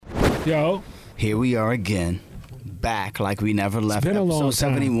Yo. Here we are again. Back like we never left. It's been a long episode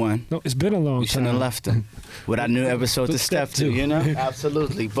time. 71. No, it's been a long We shouldn't time. have left them with our new episode to step to, you know?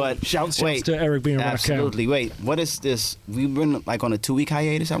 Absolutely. But Shouts wait, to Eric being absolutely. Wait, what is this? We've been like on a 2-week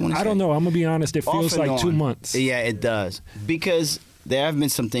hiatus, I want to say. I don't know. I'm going to be honest. It feels Off and like 2 on. months. Yeah, it does. Because there have been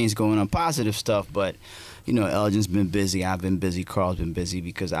some things going on, positive stuff, but, you know, Elgin's been busy. I've been busy. Carl's been busy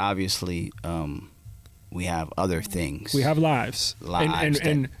because obviously we have other things. We have lives.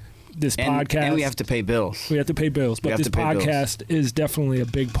 And this podcast. And we have to pay bills. We have to pay bills. But this podcast is definitely a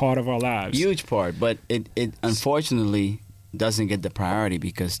big part of our lives. Huge part. But it unfortunately doesn't get the priority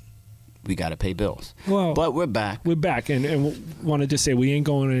because we got to pay bills. Well, but we're back. We're back. And wanted to say we ain't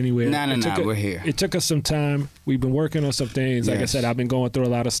going anywhere. No, we're here. It took us some time. We've been working on some things. Like I said, I've been going through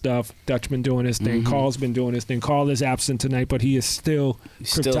a lot of stuff. Dutch been doing his thing. Carl's been doing his thing. Carl is absent tonight, but he is still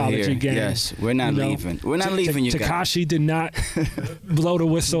Cryptology here. Gang. Yes, we're not leaving. We're not leaving you guys. Tekashi did not blow the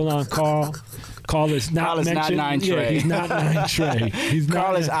whistle on Carl. Carl is not mentioned. Not 9 Trey. Yeah, he's not 9 Trey.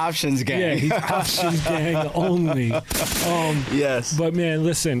 Carl is Options Gang. Yeah, he's Options Gang only. Yes. But man,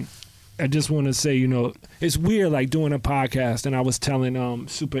 listen, I just want to say, you know, it's weird like doing a podcast, and I was telling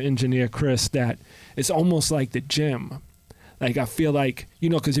super engineer Chris that it's almost like the gym. Like I feel like, you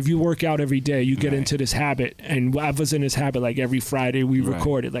know, because if you work out every day, you get into this habit, and I was in this habit like every Friday we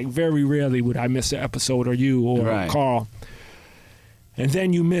recorded. Like very rarely would I miss an episode, or you or Carl. And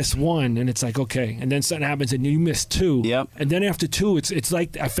then you miss one, and it's like, okay. And then something happens, and you miss two. Yep. And then after two, it's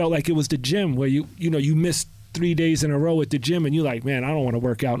like I felt like it was the gym where you missed 3 days in a row at the gym, and you're like, man, I don't want to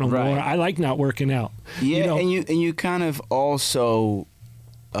work out no more. I like not working out. Yeah, you know? and you kind of also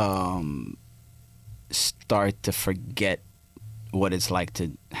start to forget what it's like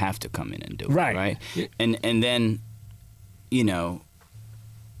to have to come in and do it, right? And then, you know,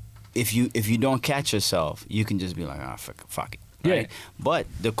 if you don't catch yourself, you can just be like, oh, fuck it. Right? Yeah. But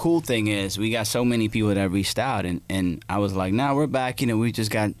the cool thing is we got so many people that reached out, and I was like, nah, we're back. You know, we just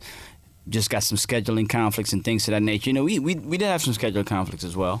got some scheduling conflicts and things of that nature. You know, we did have some scheduling conflicts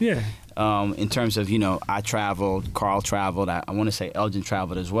as well. Yeah. In terms of, you know, I traveled, Carl traveled, I want to say Elgin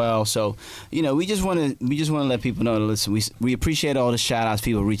traveled as well. So, you know, we just want to let people know that, listen, we appreciate all the shout outs,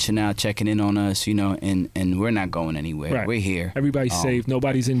 people reaching out, checking in on us, you know, and we're not going anywhere. Right. We're here. Everybody's safe.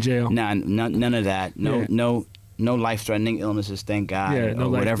 Nobody's in jail. None of that. No life-threatening illnesses, thank God, or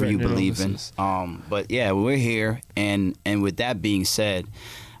whatever you believe in. But yeah, we're here, and with that being said,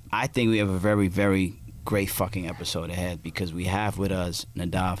 I think we have a very, very great fucking episode ahead because we have with us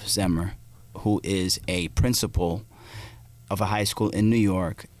Nadav Zemmer, who is a principal of a high school in New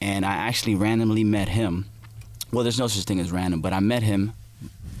York, and I actually randomly met him. Well, there's no such thing as random, but I met him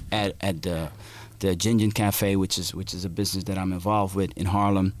at the Gin Cafe, which is a business that I'm involved with in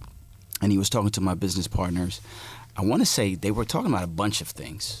Harlem, and he was talking to my business partners. I want to say they were talking about a bunch of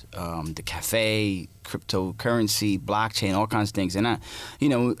things, the cafe, cryptocurrency, blockchain, all kinds of things. And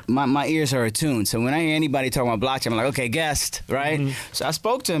my ears are attuned. So when I hear anybody talking about blockchain, I'm like, okay, guest, right? Mm-hmm. So I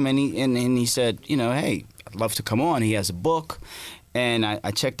spoke to him, and he said, you know, hey, I'd love to come on. He has a book, and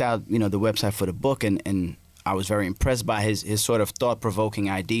I checked out, you know, the website for the book, and I was very impressed by his sort of thought-provoking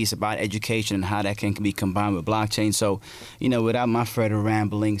ideas about education and how that can be combined with blockchain. So, you know, without my further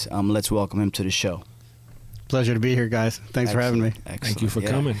ramblings, let's welcome him to the show. Pleasure to be here, guys. Thanks for having me. Excellent. Thank you for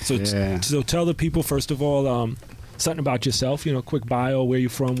coming. So tell the people, first of all, something about yourself, you know, quick bio, where you're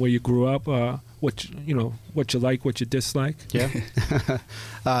from, where you grew up, what you like, what you dislike. Yeah.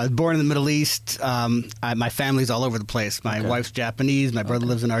 Born in the Middle East. My family's all over the place. My wife's Japanese. My brother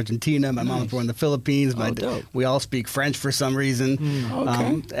lives in Argentina. My mom was born in the Philippines. We all speak French for some reason.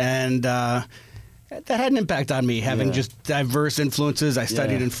 And that had an impact on me, having just diverse influences. I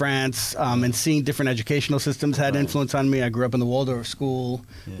studied in France, and seeing different educational systems had influence on me. I grew up in the Waldorf school,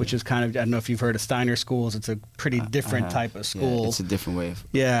 which is kind of, I don't know if you've heard of Steiner schools. It's a pretty different type of school. Yeah, it's a different way of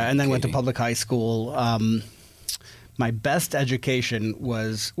and then went to public high school. My best education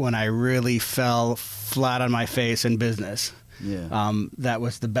was when I really fell flat on my face in business. That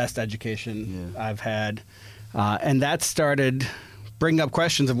was the best education I've had. And that started bring up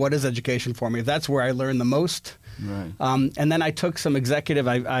questions of what is education for me. That's where I learned the most. Right. And then I took some executive.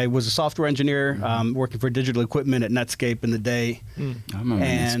 I was a software engineer working for digital equipment at Netscape in the day. I remember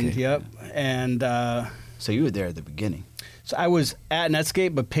Netscape. Yep. And so you were there at the beginning. So I was at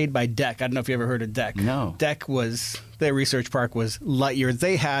Netscape, but paid by DEC. I don't know if you ever heard of DEC. No. DEC was, their research park was light years.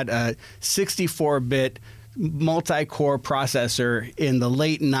 They had a 64-bit multi-core processor in the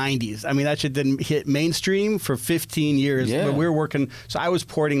late 90s. I mean, that shit didn't hit mainstream for 15 years. But we were working, so I was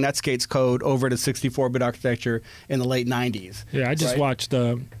porting Netscape's code over to 64-bit architecture in the late 90s. Yeah, I just watched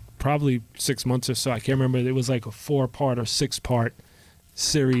probably 6 months or so. I can't remember. It was like a 4-part or 6-part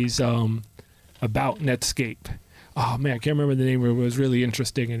series about Netscape. Oh man, I can't remember the name. It was really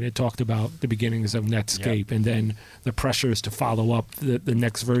interesting, and it talked about the beginnings of Netscape, and then the pressures to follow up the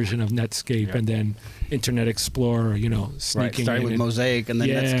next version of Netscape, and then Internet Explorer. Sneaking started with in. Mosaic, and then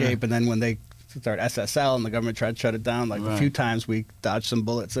Netscape, and then when they started SSL, and the government tried to shut it down, a few times we dodged some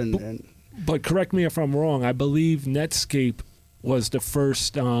bullets. But correct me if I'm wrong. I believe Netscape was the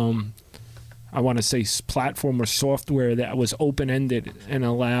first, I want to say, platform or software that was open-ended and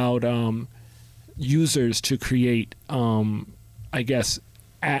allowed users to create, I guess,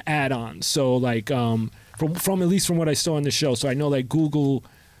 add-ons. So, from at least from what I saw on the show, so I know Google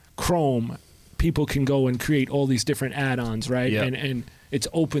Chrome, people can go and create all these different add-ons, right? Yeah. And it's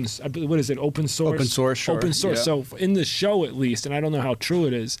open. What is it? Open source. Open source. Sure. Open source. Yeah. So in the show, at least, and I don't know how true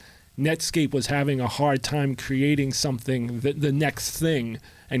it is, Netscape was having a hard time creating something, the next thing,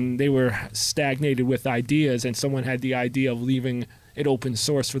 and they were stagnated with ideas, and someone had the idea of leaving it open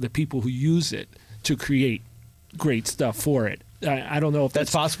source for the people who use it to create great stuff for it. I don't know if that's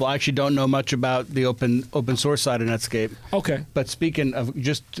possible. I actually don't know much about the open source side of Netscape. Okay. But speaking of,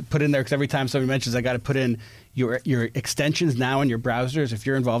 just to put in there, because every time somebody mentions, I got to put in your extensions now in your browsers. If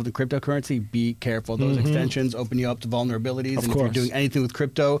you're involved in cryptocurrency, be careful. Those extensions open you up to vulnerabilities. Of and course. If you're doing anything with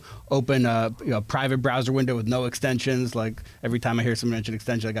crypto, open a private browser window with no extensions. Like every time I hear someone mention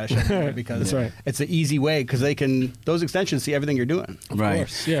extension, I got to shut it down because it's an easy way, because those extensions see everything you're doing. Of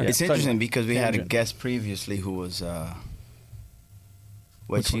course. Yeah. It's interesting because we had a guest previously who was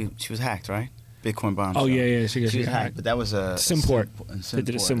she was hacked, right? Bitcoin bomb. Oh yeah, she was hacked, but that was a Simport. They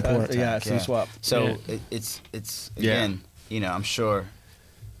did a Simport. SimSwap. So it's again, I'm sure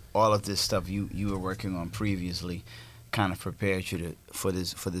all of this stuff you were working on previously kind of prepared you for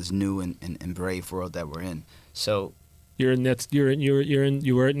this new and brave world that we're in. So you were at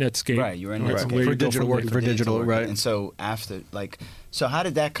Netscape. Right, you were in Netscape. For digital work, for digital, right. And so after, so how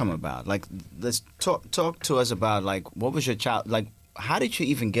did that come about? Let's talk to us about, what was your how did you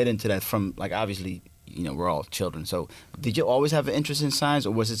even get into that from, obviously, we're all children. So did you always have an interest in science,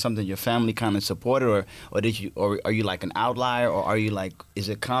 or was it something your family kind of supported, or are you like an outlier, or are you is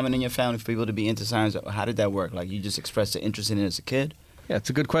it common in your family for people to be into science? Or how did that work? You just expressed an interest in it as a kid? Yeah, it's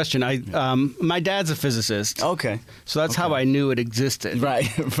a good question. My dad's a physicist. Okay. So that's how I knew it existed. Right.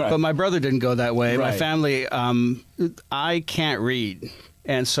 But my brother didn't go that way. Right. My family, I can't read.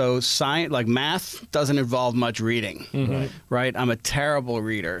 And so science, math, doesn't involve much reading, right? I'm a terrible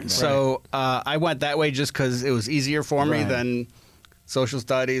reader. Right. So I went that way just because it was easier for me than social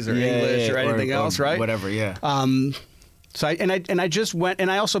studies or English or anything else, right? Whatever, yeah. So I just went,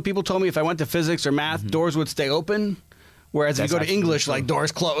 and I also, people told me if I went to physics or math, doors would stay open. Whereas if you go to English,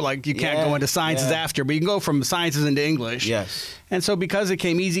 doors close, you can't go into sciences after, but you can go from sciences into English. Yes. And so because it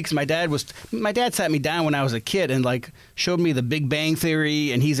came easy, because my dad sat me down when I was a kid and showed me the Big Bang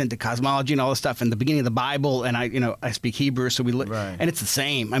Theory, and he's into cosmology and all this stuff, and the beginning of the Bible, and I speak Hebrew, so and it's the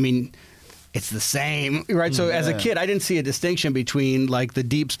same. I mean, it's the same, right? So as a kid, I didn't see a distinction between the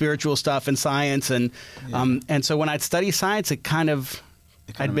deep spiritual stuff and science, and so when I'd study science, it kind of.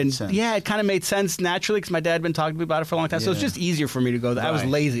 It kind of made sense naturally because my dad had been talking to me about it for a long time. So it's just easier for me to go there. I was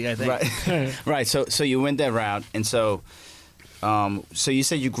lazy, I think. Right. So you went that route, and so you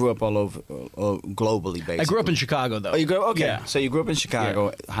said you grew up all over, globally, basically. I grew up in Chicago, though. Oh, you grew up? Okay. Yeah. So you grew up in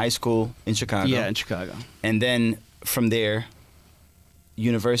Chicago, high school in Chicago. Yeah, in Chicago. And then from there,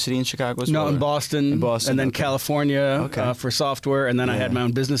 university in Chicago as well? No, in Boston. And then California for software. And then I had my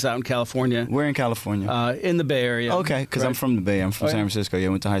own business out in California. Where in California? In the Bay Area. Okay, because I'm from the Bay. I'm from San Francisco. Yeah, I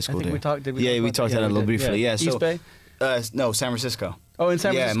went to high school there. We talked about that a little briefly. Yeah. East Bay? No, San Francisco. Oh, in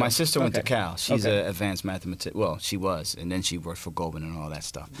San Francisco? Yeah, my sister went to Cal. She's an advanced mathematician. Well, she was. And then she worked for Goldman and all that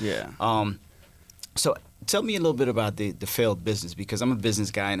stuff. Yeah. So tell me a little bit about the failed business, because I'm a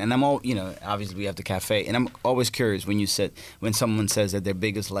business guy, and I'm all, obviously we have the cafe, and I'm always curious when someone says that their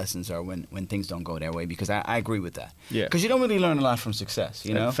biggest lessons are when things don't go their way, because I agree with that. Yeah. Because you don't really learn a lot from success,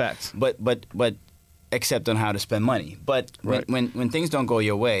 Facts. But except on how to spend money. But when things don't go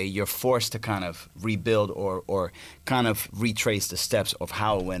your way, you're forced to kind of rebuild or kind of retrace the steps of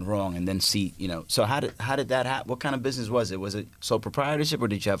how it went wrong, and then see, So how did that happen? What kind of business was it? Was it sole proprietorship, or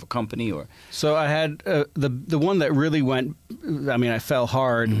did you have a company? Or so I had the one that really went. I mean, I fell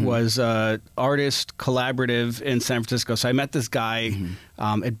hard. Was Artist Collaborative in San Francisco. So I met this guy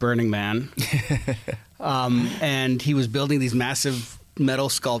at Burning Man, and he was building these massive metal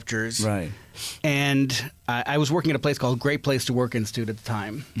sculptures. Right. And I was working at a place called Great Place to Work Institute at the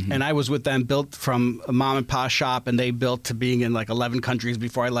time. And I was with them, built from a mom and pop shop, and they built to being in 11 countries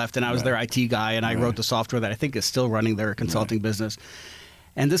before I left. And I was their IT guy, and I wrote the software that I think is still running their consulting business.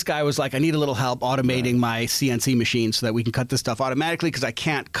 And this guy was like, I need a little help automating my CNC machine so that we can cut this stuff automatically because I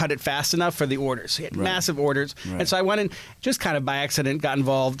can't cut it fast enough for the orders. He had massive orders. And so I went in, just kind of by accident, got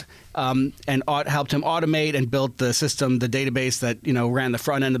involved and helped him automate and built the system, the database that, ran the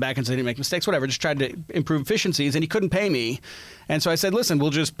front end, the back end, so he didn't make mistakes, whatever. Just tried to improve efficiencies, and he couldn't pay me. And so I said, listen, we'll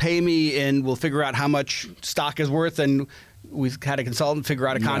just pay me and we'll figure out how much stock is worth, and we had a consultant figure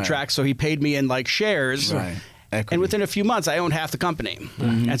out a contract, so he paid me in like shares. Right. Equity. And within a few months, I owned half the company.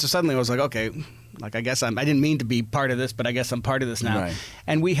 And so suddenly I was like, okay, like I guess I didn't mean to be part of this, but I guess I'm part of this now. Right.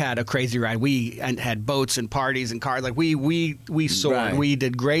 And we had a crazy ride. We had boats and parties and cars. Like we soared. Right. We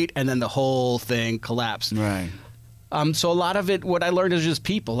did great, and then the whole thing collapsed. Right. So a lot of it, what I learned is just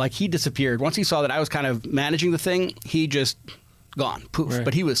people. Like he disappeared. Once he saw that I was kind of managing the thing, he just gone, poof. Right.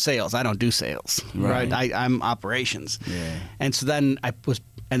 But he was sales. I don't do sales. Right. I'm operations. Yeah. And so then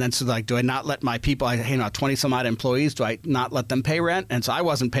do I not let my people, 20 some odd employees, do I not let them pay rent? And so I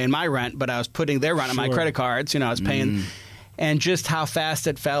wasn't paying my rent, but I was putting their rent on my credit cards. I was paying, and just how fast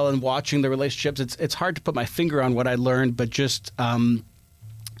it fell and watching the relationships. It's hard to put my finger on what I learned, but just I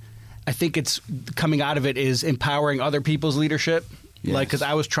think it's coming out of it is empowering other people's leadership. Yes. Like, because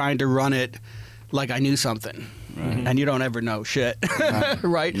I was trying to run it like I knew something. Right. And you don't ever know shit.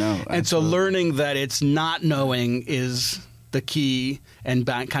 Right? No, absolutely. And so learning that it's not knowing is the key, and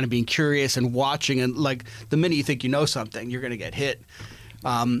kind of being curious and watching, and like the minute you think you know something, you're going to get hit.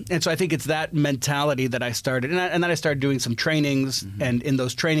 And so I think it's that mentality that I started, and then I started doing some trainings, and in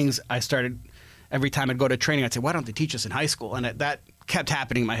those trainings I started, every time I'd go to training, I'd say, why don't they teach us in high school? And that kept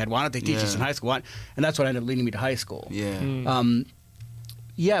happening in my head. Why don't they teach us in high school? And that's what ended up leading me to high school. Yeah.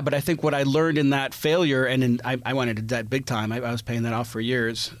 But I think what I learned in that failure, and I went into debt big time. I was paying that off for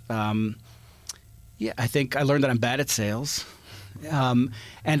years. I think I learned that I'm bad at sales. And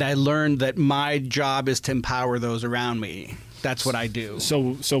I learned that my job is to empower those around me. That's what I do.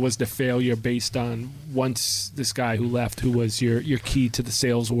 So was the failure based on once this guy who left, who was your key to the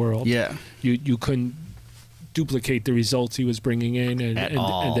sales world? Yeah. You couldn't duplicate the results he was bringing in,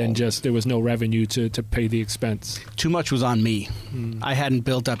 and then just there was no revenue to pay the expense. Too much was on me. I hadn't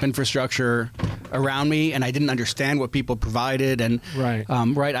built up infrastructure around me, and I didn't understand what people provided. And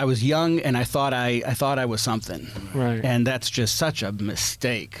I was young, and I thought I was something. Right. And that's just such a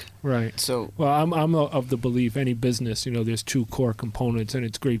mistake. Right. So, well, I'm of the belief any business, there's two core components, and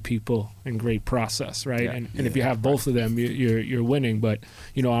it's great people and great process, right? Yeah. And if you have both of them, you're winning. But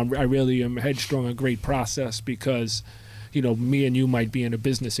I really am headstrong on great process because, me and you might be in a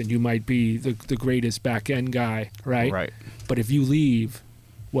business, and you might be the greatest back end guy, right? Right. But if you leave,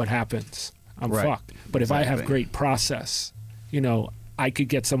 what happens? I'm fucked. But if I have great process, I could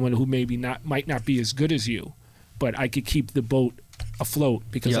get someone who might not be as good as you, but I could keep the boat afloat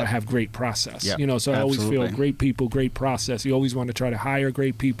because I have great process. So I always feel great people, great process. You always want to try to hire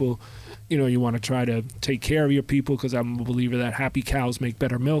great people. You want to try to take care of your people, because I'm a believer that happy cows make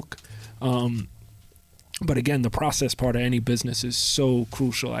better milk. But again, the process part of any business is so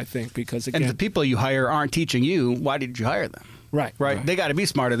crucial, I think, because again, and the people you hire aren't teaching you. Why did you hire them? Right. They got to be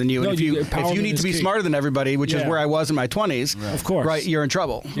smarter than you. No, and if you need to be smarter than everybody, which is where I was in my 20s, of course, right, you're in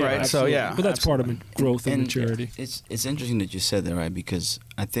trouble. Right. Absolutely. So but that's part of growth and maturity. It's interesting that you said that, right? Because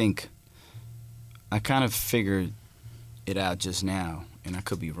I think I kind of figured it out just now, and I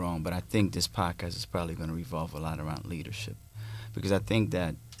could be wrong, but I think this podcast is probably going to revolve a lot around leadership, because I think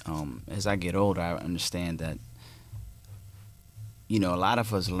that as I get older, I understand that a lot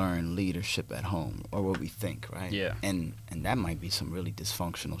of us learn leadership at home, or what we think, right? Yeah. And that might be some really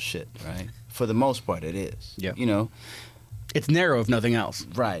dysfunctional shit, right? For the most part, it is. Yeah. It's narrow if nothing else.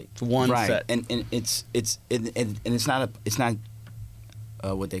 Right. It's one set. And it's not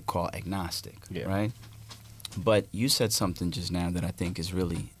what they call agnostic, right? But you said something just now that I think is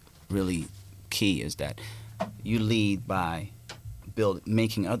really, really key, is that you lead by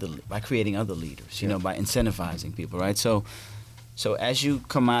creating other leaders, by incentivizing people, right? So as you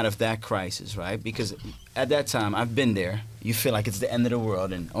come out of that crisis, right? Because at that time, I've been there. You feel like it's the end of the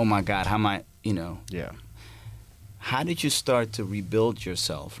world, and oh my God, how am I, Yeah. How did you start to rebuild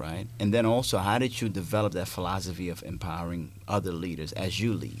yourself, right? And then also, how did you develop that philosophy of empowering other leaders as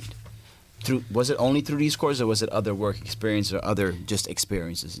you lead? Was it only through these courses, or was it other work experience or other just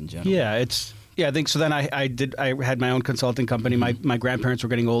experiences in general? Yeah, I think so. Then I had my own consulting company. My grandparents were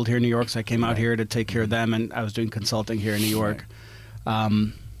getting old here in New York, so I came out here to take care of them, and I was doing consulting here in New York.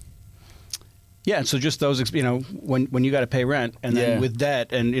 So just those, when you got to pay rent, and then with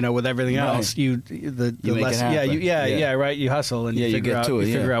debt, and with everything else, you make it happen. You hustle and you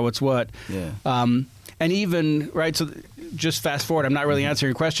figure out what's what. Yeah. And even so, just fast forward. I'm not really answering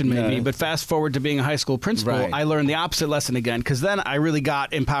your question, maybe, but fast forward to being a high school principal, I learned the opposite lesson again, because then I really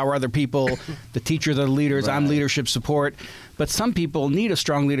got empower other people. The teachers are the leaders. I'm leadership support. But some people need a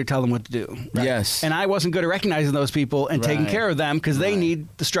strong leader to tell them what to do. Yes. And I wasn't good at recognizing those people and taking care of them, because they need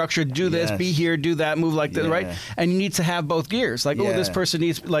the structure, do this, be here, do that, move like this, right? And you need to have both gears. Like, oh, this person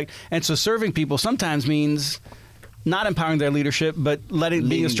needs, like, and so serving people sometimes means not empowering their leadership, but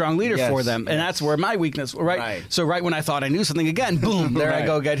being a strong leader for them. And that's where my weakness, right? So right when I thought I knew something again, boom, there I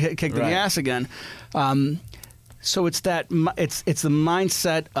go, get kicked in the ass again. So it's that, it's the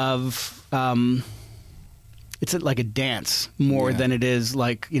mindset of, it's like a dance more than it is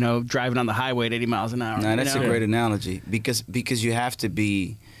like, you know, driving on the highway at 80 miles an hour. No, that's a great analogy, because you have to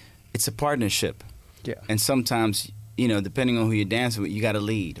be, it's a partnership. Yeah. And sometimes, you know, depending on who you're dancing with, you got to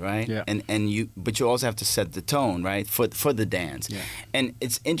lead, right? Yeah. But you also have to set the tone, right, for the dance. Yeah. And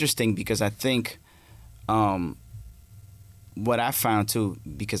it's interesting because I think what I found too,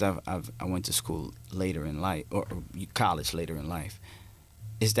 because I went to school later in life, or college later in life,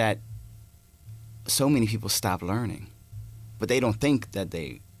 is that so many people stop learning, but they don't think that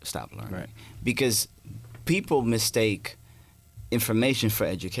they stop learning, right? Because people mistake information for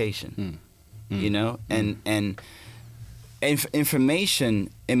education, you know, and information,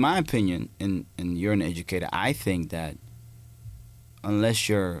 in my opinion, and you're an educator, I think that unless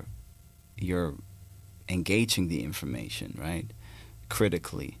you're engaging the information, right,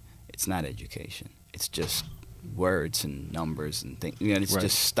 critically, it's not education. It's just words and numbers and things. You know, it's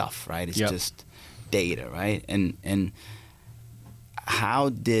just stuff, right? It's just data, right? And how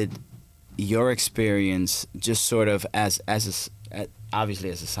did your experience, just sort of obviously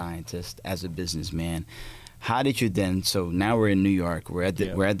as a scientist, as a businessman, how did you then? So now we're in New York. We're at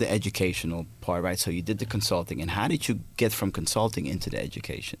the educational part, right? So you did the consulting, and how did you get from consulting into the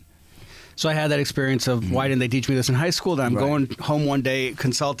education? So I had that experience of why didn't they teach me this in high school? That I'm going home one day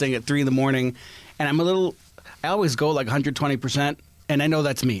consulting at 3 a.m, and I always go like 120%, and I know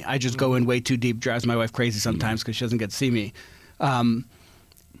that's me. I just go in way too deep, drives my wife crazy sometimes because she doesn't get to see me.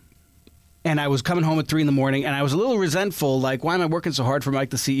 And I was coming home at 3 a.m, and I was a little resentful, like, why am I working so hard for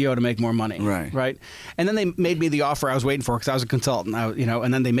Mike, the CEO, to make more money? Right. And then they made me the offer I was waiting for, because I was a consultant,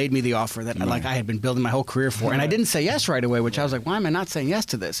 and then they made me the offer that I had been building my whole career for. And I didn't say yes right away, which I was like, why am I not saying yes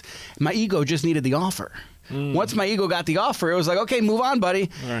to this? My ego just needed the offer. Once my ego got the offer, it was like, okay, move on, buddy.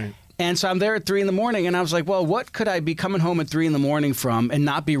 Right. And so I'm there at 3 a.m, and I was like, well, what could I be coming home at 3 a.m. from and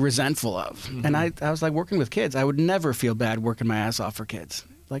not be resentful of? And I was like, working with kids, I would never feel bad working my ass off for kids.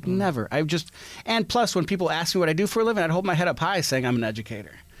 Like, never. And plus, when people ask me what I do for a living, I'd hold my head up high saying I'm an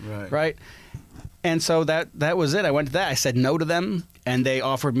educator. Right? And so that was it. I went to that. I said no to them, and they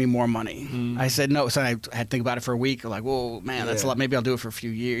offered me more money. I said no. So I had to think about it for a week. Like, whoa, man, that's a lot. Maybe I'll do it for a few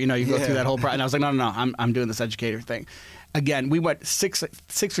years. You know, you go through that whole process. And I was like, no, I'm doing this educator thing. Again, we went six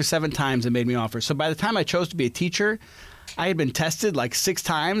or seven times and made me offers. So by the time I chose to be a teacher, I had been tested like 6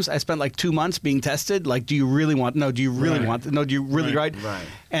 times. I spent like 2 months being tested. Like, do you really want? No, do you really want? No, do you really? Right.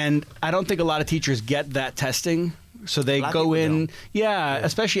 And I don't think a lot of teachers get that testing. So they go in,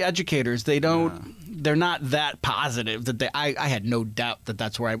 especially educators. They don't. They're not that positive that I had no doubt that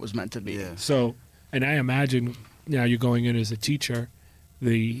that's where I was meant to be. Yeah. So, and I imagine now you're going in as a teacher,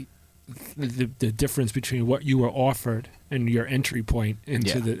 the difference between what you were offered and your entry point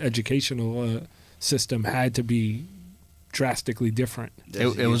into the educational system had to be drastically different.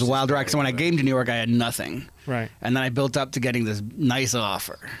 It was a wild ride. So when I came to New York, I had nothing. Right. And then I built up to getting this nice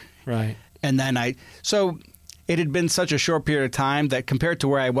offer. Right. And then so it had been such a short period of time that compared to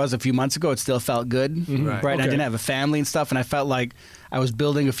where I was a few months ago, it still felt good. Right. Okay. I didn't have a family and stuff, and I felt like I was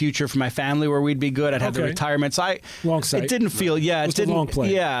building a future for my family where we'd be good. I'd have the retirement. So long sight. It didn't feel, it didn't, long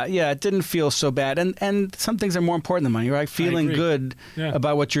play. It didn't feel so bad. And some things are more important than money, right? Feeling good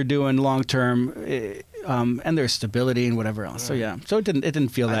about what you're doing long term, and there's stability and whatever else. Right. So it didn't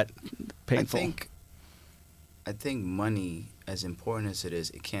feel that painful. I think money, as important as it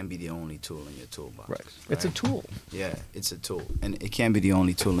is, it can't be the only tool in your toolbox. Right. It's a tool. Yeah, it's a tool. And it can't be the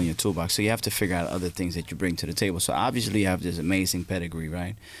only tool in your toolbox. So you have to figure out other things that you bring to the table. So obviously you have this amazing pedigree,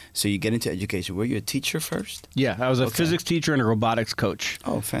 right? So you get into education. Were you a teacher first? Yeah, I was a physics teacher and a robotics coach.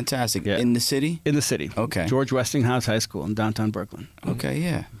 Oh, fantastic. Yeah. In the city? In the city. Okay. George Westinghouse High School in downtown Brooklyn. Okay,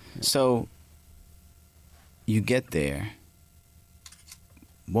 yeah. So you get there.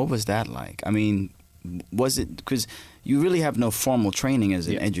 What was that like? I mean, was it, because you really have no formal training as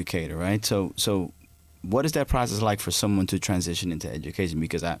an educator, right? So what is that process like for someone to transition into education?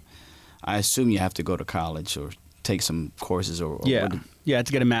 Because I assume you have to go to college or take some courses or to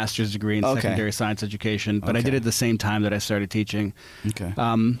get a master's degree in secondary science education. But I did it at the same time that I started teaching. Okay.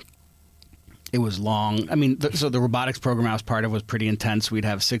 It was long. I mean, so the robotics program I was part of was pretty intense. We'd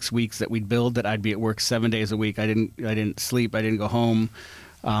have 6 weeks that we'd build that I'd be at work 7 days a week. I didn't sleep. I didn't go home.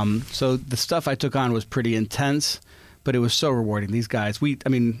 So the stuff I took on was pretty intense, but it was so rewarding. These guys, we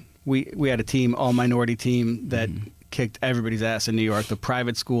had a team, all minority team that kicked everybody's ass in New York. The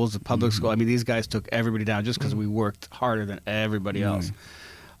private schools, the public school. I mean, these guys took everybody down just because we worked harder than everybody else.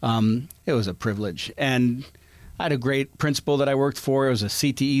 It was a privilege. And I had a great principal that I worked for. It was a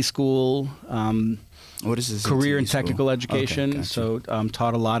CTE school. What is this? Career and technical education. Okay, so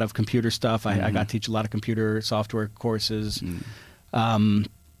taught a lot of computer stuff. I got to teach a lot of computer software courses.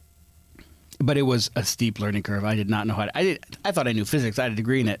 But it was a steep learning curve. I did not know how to. I thought I knew physics. I had a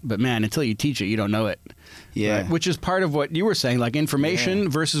degree in it. But man, until you teach it, you don't know it. Yeah. Right? Which is part of what you were saying, like information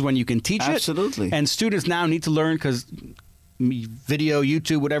versus when you can teach it. Absolutely. And students now need to learn because video,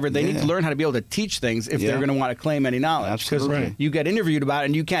 YouTube, whatever, they need to learn how to be able to teach things if they're going to want to claim any knowledge. Absolutely. Because you get interviewed about it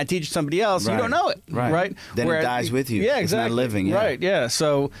and you can't teach somebody else, you don't know it. Right? Then it dies with you. Yeah, exactly. It's not living. Yeah. Right, yeah.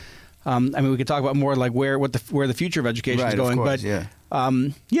 So, I mean, we could talk about more like where the future of education is going. Of course,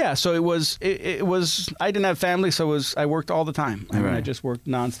 but so it was, I didn't have family, so I worked all the time. I mean, I just worked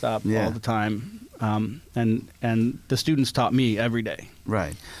nonstop all the time. And the students taught me every day.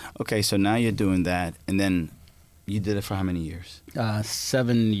 Right. Okay, so now you're doing that, and then you did it for how many years?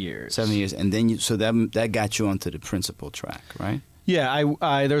 7 years. 7 years, and then so that got you onto the principal track, right?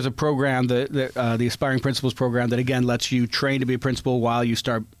 Yeah, there's a program, the Aspiring Principals program, that again lets you train to be a principal while you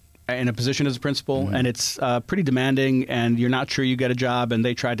start in a position as a principal, and it's pretty demanding, and you're not sure you get a job. And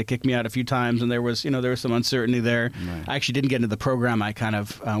they tried to kick me out a few times, and there was some uncertainty there. Right. I actually didn't get into the program. I kind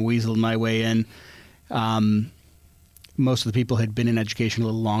of weaseled my way in. Most of the people had been in education a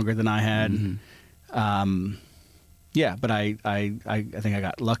little longer than I had. But I think I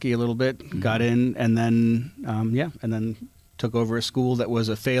got lucky a little bit, got in, and then and then took over a school that was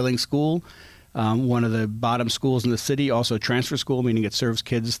a failing school, one of the bottom schools in the city, also a transfer school, meaning it serves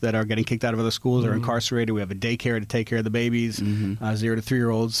kids that are getting kicked out of other schools or incarcerated. We have a daycare to take care of the babies, 0 to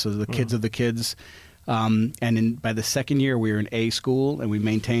 3-year-olds, so the kids of the kids. And by the second year, we were an A school, and we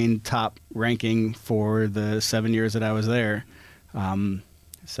maintained top ranking for the 7 years that I was there.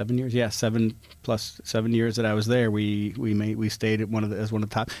 7 years, 7 plus 7 years that I was there, we stayed at one of the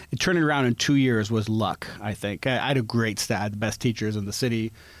top. It turned it around in 2 years was luck, I think. I had a great staff, the best teachers in the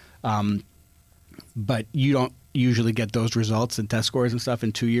city, but you don't usually get those results and test scores and stuff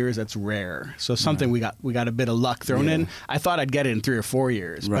in 2 years. That's rare. So we got a bit of luck thrown in. I thought I'd get it in 3 or 4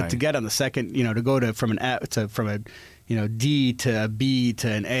 years, but to get on the second, to go from a D to a B to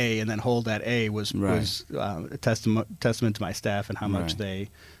an A and then hold that A was a testament to my staff and how much they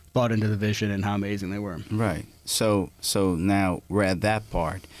bought into the vision and how amazing they were. Right. So now we're at that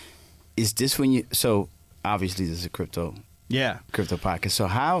part. Is this when so obviously this is a crypto podcast. So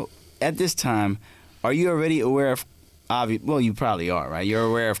how at this time are you already aware of? Well, you probably are, right? You're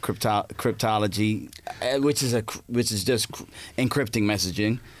aware of cryptology, which is just encrypting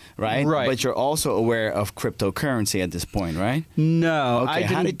messaging. Right? But you're also aware of cryptocurrency at this point, right? No. Okay.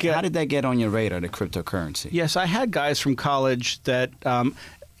 How did that get on your radar, the cryptocurrency? Yes, I had guys from college that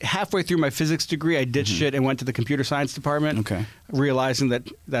halfway through my physics degree, I ditched it and went to the computer science department, realizing that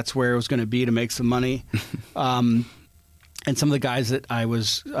that's where it was going to be to make some money. And some of the guys that I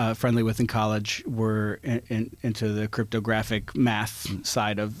was friendly with in college were into the cryptographic math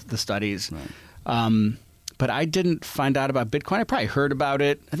side of the studies. Right. But I didn't find out about Bitcoin. I probably heard about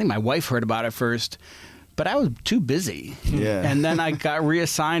it. I think my wife heard about it first, but I was too busy. Yeah. And then I got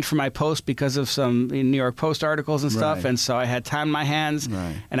reassigned for my post because of some New York Post articles and stuff. Right. And so I had time in my hands.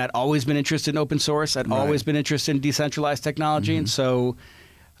 Right. And I'd always been interested in open source. I'd always been interested in decentralized technology. And so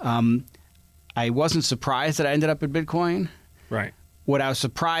I wasn't surprised that I ended up at Bitcoin. Right. What I was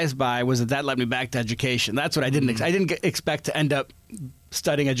surprised by was that led me back to education. That's what I didn't I didn't expect to end up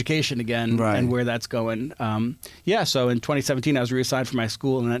studying education again and where that's going. So in 2017, I was reassigned for my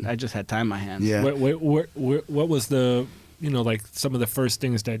school, and I just had time in my hands. Yeah. What was the, like some of the first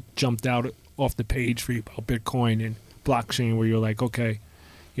things that jumped out off the page for you about Bitcoin and blockchain where you're like, okay,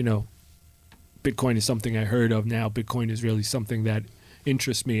 Bitcoin is something I heard of now. Bitcoin is really something that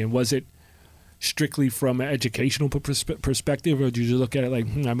interests me. And was it strictly from an educational perspective, or did you look at it like,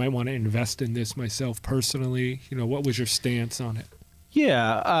 I might want to invest in this myself personally? What was your stance on it?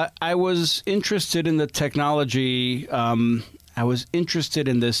 Yeah, I was interested in the technology. I was interested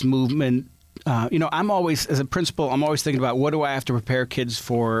in this movement. I'm always, as a principal, I'm always thinking about what do I have to prepare kids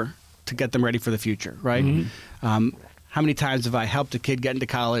for to get them ready for the future, right? How many times have I helped a kid get into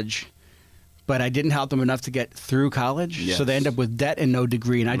college, but I didn't help them enough to get through college. So they end up with debt and no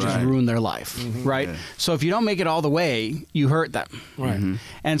degree, and I just ruined their life, right? Yeah. So if you don't make it all the way, you hurt them. Right.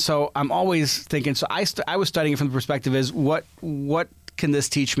 And so I'm always thinking, so I was studying from the perspective is what can this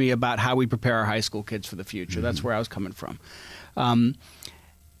teach me about how we prepare our high school kids for the future? That's where I was coming from.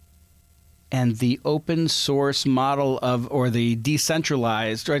 And the open source model or the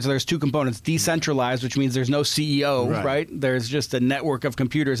decentralized, right? So there's two components. Decentralized, which means there's no CEO, right? There's just a network of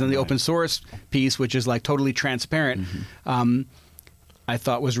computers. And the open source piece, which is like totally transparent, I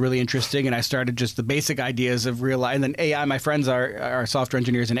thought was really interesting. And I started just the basic ideas of and then AI. My friends are software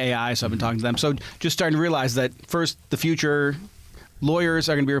engineers in AI, so I've been talking to them. So just starting to realize that first, the future lawyers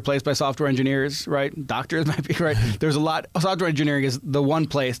are going to be replaced by software engineers, right? Doctors might be, right? There's a lot. Software engineering is the one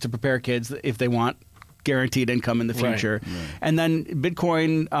place to prepare kids if they want guaranteed income in the future. Right. And then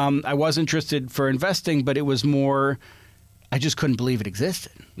Bitcoin, I was interested for investing, but it was more, I just couldn't believe it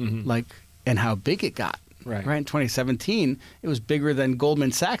existed, and how big it got. Right. In 2017, it was bigger than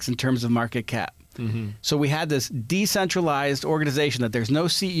Goldman Sachs in terms of market cap. So we had this decentralized organization that there's no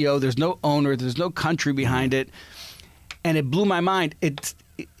CEO, there's no owner, there's no country behind it. And it blew my mind.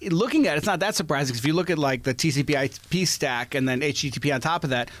 Looking at it, it's not that surprising. If you look at like the TCP/IP stack and then HTTP on top of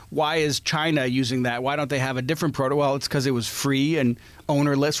that, why is China using that? Why don't they have a different protocol? Well, it's because it was free and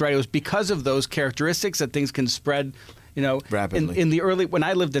ownerless, right? It was because of those characteristics that things can spread, rapidly. In the early, when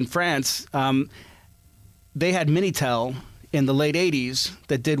I lived in France, they had Minitel in the late 80s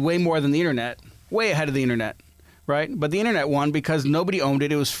that did way more than the internet, way ahead of the internet. Right? But the internet won because nobody owned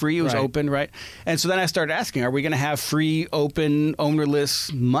it. It was free. It was open. Right? And so then I started asking, are we going to have free, open,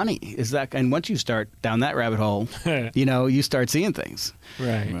 ownerless money? And once you start down that rabbit hole, you start seeing things.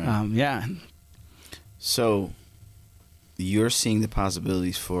 Right. Yeah. So you're seeing the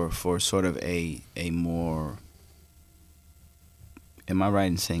possibilities for sort of a more, am I right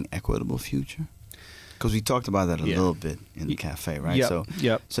in saying equitable future? Because we talked about that a little bit in the cafe, right?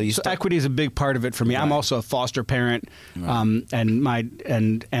 Yep. So equity is a big part of it for me. Right. I'm also a foster parent,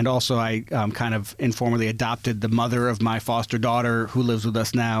 and also I kind of informally adopted the mother of my foster daughter who lives with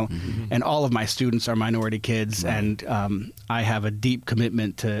us now, and all of my students are minority kids, and I have a deep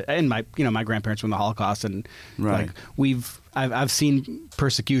commitment to. And my grandparents were in the Holocaust, and I've seen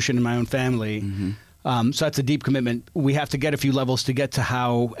persecution in my own family. So that's a deep commitment. We have to get a few levels to get to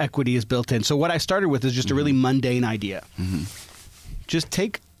how equity is built in. So what I started with is just a really mundane idea. Just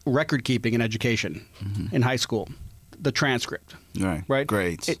take record keeping in education in high school, the transcript. Right?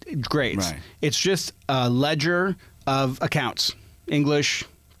 Grades. Grades. Right. It's just a ledger of accounts. English,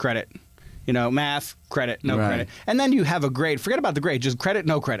 credit. Math, credit, no credit. And then you have a grade. Forget about the grade. Just credit,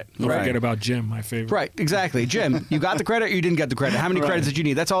 no credit. Don't forget about gym, my favorite. Right, exactly. Gym, you got the credit or you didn't get the credit. How many credits did you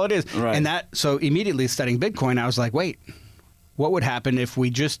need? That's all it is. Right. And so immediately studying Bitcoin, I was like, wait, what would happen if we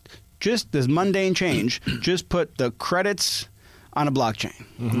just this mundane change, just put the credits on a blockchain?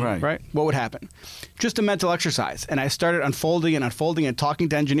 Right? What would happen? Just a mental exercise. And I started unfolding and talking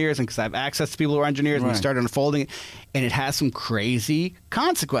to engineers, and because I have access to people who are engineers, and we started unfolding it, and it has some crazy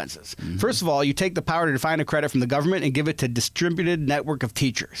consequences. First of all, you take the power to define a credit from the government and give it to a distributed network of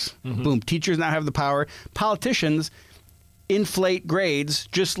teachers. Boom. Teachers now have the power. Politicians inflate grades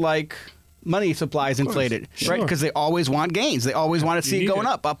just like money supply is inflated, right? Because they always want gains. They always want to see it going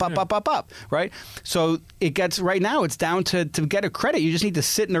up, right? So it gets, right now, it's down to get a credit. You just need to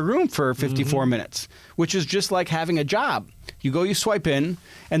sit in a room for 54 minutes, which is just like having a job. You swipe in,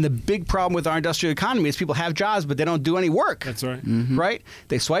 and the big problem with our industrial economy is people have jobs, but they don't do any work. That's right. Right?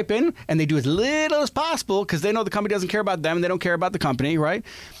 They swipe in, and they do as little as possible because they know the company doesn't care about them, and they don't care about the company, right?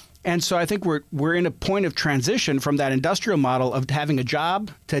 And so I think we're in a point of transition from that industrial model of having a job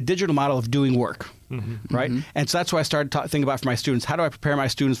to a digital model of doing work, right? And so that's why I started thinking about for my students, how do I prepare my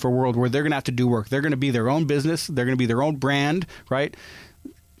students for a world where they're going to have to do work? They're going to be their own business. They're going to be their own brand, right?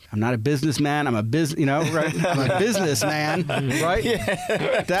 I'm not a businessman. I'm a right? I'm a businessman, right?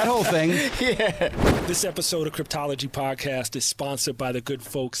 Yeah. That whole thing. Yeah. This episode of Cryptology Podcast is sponsored by the good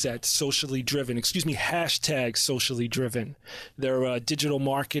folks at Socially Driven. Hashtag Socially Driven. They're a digital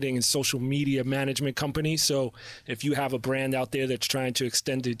marketing and social media management company. So if you have a brand out there that's trying to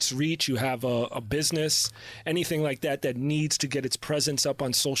extend its reach, you have a business, anything like that needs to get its presence up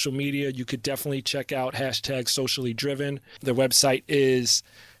on social media, you could definitely check out Hashtag Socially Driven. Their website is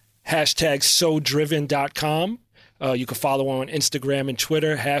 #SoDriven.com. You can follow on Instagram and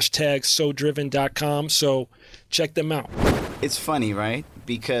Twitter, #SoDriven.com. So check them out. It's funny, right?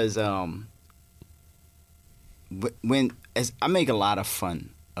 Because as I make a lot of fun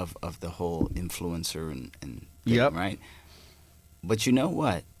of the whole influencer and thing, right? But you know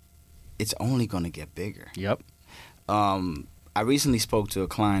what? It's only going to get bigger. Yep. I recently spoke to a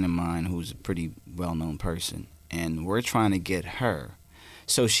client of mine who's a pretty well-known person, and we're trying to get her.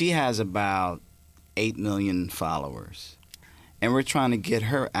 So she has about 8 million followers, and we're trying to get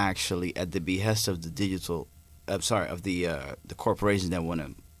her actually at the behest of the the corporations that want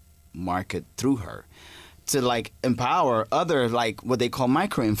to market through her, to like empower other like what they call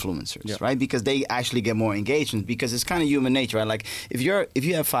micro influencers, right? Because they actually get more engagement, because it's kind of human nature, right? Like if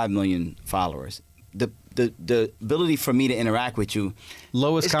you have 5 million followers, the ability for me to interact with you,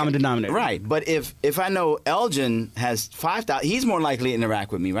 lowest common denominator, right? But if I know Elgin has 5,000, he's more likely to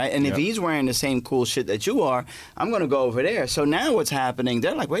interact with me, right? And if he's wearing the same cool shit that you are, I'm going to go over there. So now what's happening?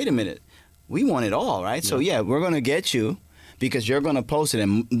 They're like, wait a minute, we want it all, right? So we're going to get you, because you're going to post it,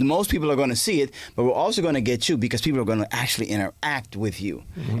 and most people are going to see it, but we're also going to get you because people are going to actually interact with you.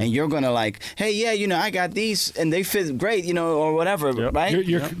 And you're going to like, hey, I got these, and they fit great, or whatever, right?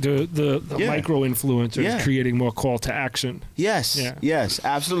 You're the micro influencers creating more call to action. Yes, yes,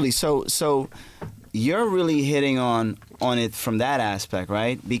 absolutely. So you're really hitting on it from that aspect,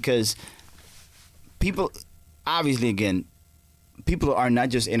 right? Because people, obviously, again, people are not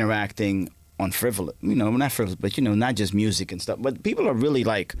just interacting on frivolous, not frivolous, but not just music and stuff, but people are really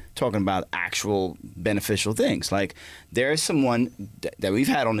like talking about actual beneficial things. Like there's someone that we've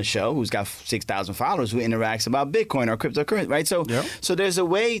had on the show who's got 6,000 followers who interacts about Bitcoin or cryptocurrency, right? So there's a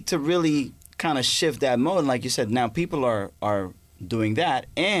way to really kind of shift that mode. And like you said, now people are doing that,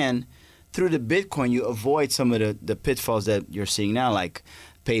 and through the Bitcoin, you avoid some of the pitfalls that you're seeing now, like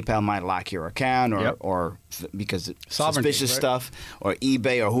PayPal might lock your account, or because it's suspicious stuff, or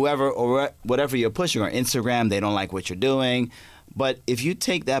eBay, or whoever, or whatever you're pushing, or Instagram, they don't like what you're doing. But if you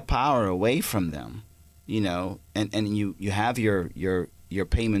take that power away from them, and you have your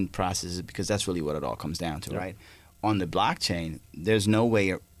payment processes, because that's really what it all comes down to, right? On the blockchain, there's no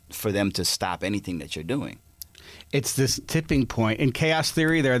way for them to stop anything that you're doing. It's this tipping point. In chaos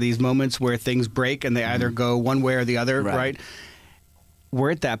theory, there are these moments where things break and they either go one way or the other, right?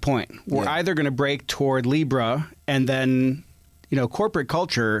 We're at that point. We're either going to break toward Libra, and then, corporate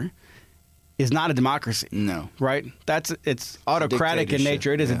culture is not a democracy. No. Right? It's autocratic in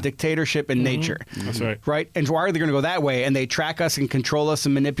nature. It is a dictatorship in nature. That's right. Right? And so are they going to go that way, and they track us and control us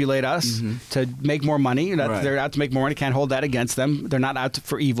and manipulate us to make more money? They're out to make more money. Can't hold that against them. They're not out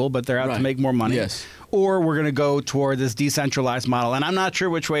for evil, but they're out to make more money. Yes. Or we're going to go toward this decentralized model. And I'm not sure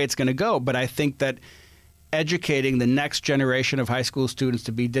which way it's going to go, but I think that educating the next generation of high school students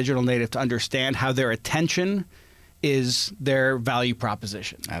to be digital native, to understand how their attention is their value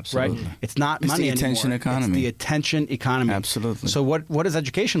proposition. Absolutely. Right? It's not money anymore. It's the attention economy. It's the attention economy. Absolutely. So what does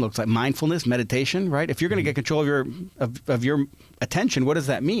education look like? Mindfulness, meditation, right? If you're going to get control of your attention, what does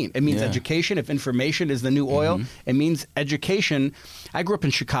that mean? It means education. If information is the new oil, it means education. I grew up in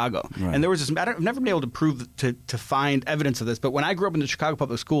Chicago, and there was this. I've never been able to prove to find evidence of this, but when I grew up in the Chicago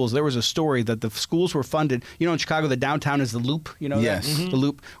public schools, there was a story that the schools were funded. In Chicago, the downtown is the Loop. Yes. The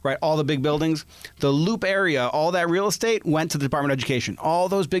Loop, right? All the big buildings. The Loop area, all that real estate went to the Department of Education. All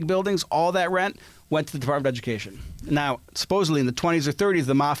those big buildings, all that rent went to the Department of Education. Now, supposedly in the 20s or 30s,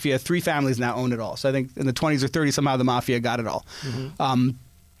 the mafia, 3 families now own it all. So I think in the 20s or 30s, somehow the mafia got it all.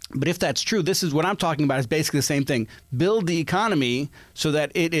 But if that's true, this is what I'm talking about is basically the same thing. Build the economy so that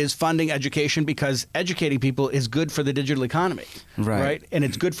it is funding education, because educating people is good for the digital economy. Right? And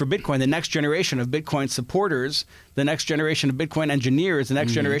it's good for Bitcoin. The next generation of Bitcoin supporters, the next generation of Bitcoin engineers, the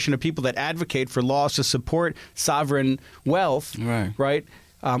next generation of people that advocate for laws to support sovereign wealth, right?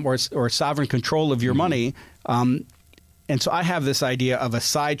 Or sovereign control of your money. And so I have this idea of a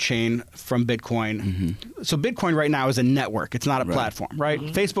side chain from Bitcoin. So Bitcoin right now is a network. It's not a platform, right?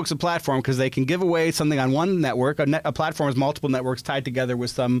 Facebook's a platform because they can give away something on one network. A platform is multiple networks tied together with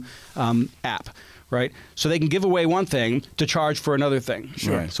some app, right? So they can give away one thing to charge for another thing.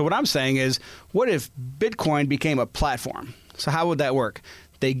 So what I'm saying is, what if Bitcoin became a platform? So how would that work?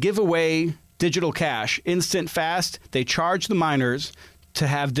 They give away digital cash, instant, fast. They charge the miners to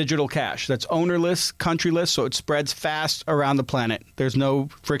have digital cash that's ownerless, countryless, so it spreads fast around the planet. There's no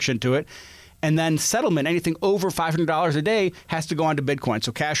friction to it. And then settlement, anything over $500 a day has to go onto Bitcoin.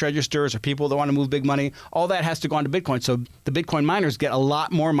 So cash registers or people that want to move big money, all that has to go onto Bitcoin. So the Bitcoin miners get a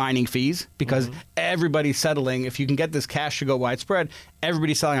lot more mining fees because everybody's settling. If you can get this cash to go widespread,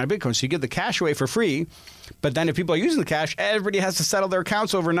 everybody's selling on Bitcoin. So you give the cash away for free. But then if people are using the cash, everybody has to settle their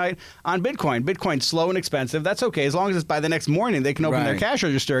accounts overnight on Bitcoin. Bitcoin's slow and expensive. That's okay. As long as it's by the next morning, they can open their cash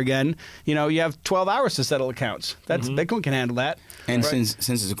register again. You have 12 hours to settle accounts. Bitcoin can handle that. And since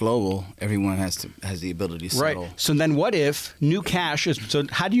it's global, everyone everyone has the ability to settle. Right. So then what if new cash is, so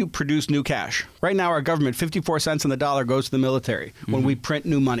how do you produce new cash? Right now our government, 54 cents on the dollar goes to the military when we print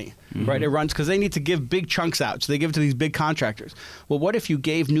new money, right? It runs, because they need to give big chunks out. So they give it to these big contractors. Well, what if you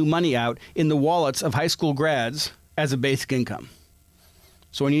gave new money out in the wallets of high school grads as a basic income?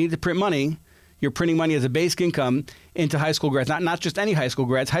 So when you need to print money, you're printing money as a basic income into high school grads, not just any high school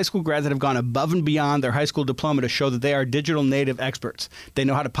grads that have gone above and beyond their high school diploma to show that they are digital native experts. They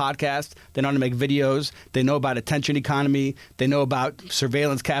know how to podcast, they know how to make videos, they know about attention economy, they know about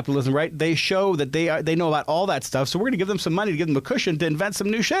surveillance capitalism, right? They show that they know about all that stuff. So we're going to give them some money to give them a cushion to invent some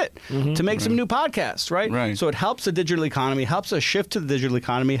new shit, to make some new podcasts, right? So it helps the digital economy, helps us shift to the digital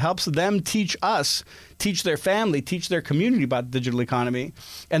economy, helps them teach us, teach their family, teach their community about the digital economy,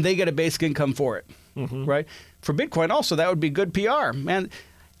 and they get a basic income for it, right? For Bitcoin also, that would be good PR. Man,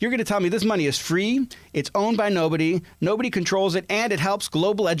 you're going to tell me this money is free, it's owned by nobody, nobody controls it, and it helps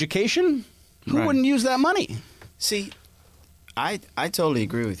global education? Who wouldn't use that money? See, I totally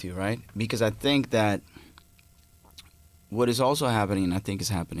agree with you, right? Because I think that what is also happening, and I think is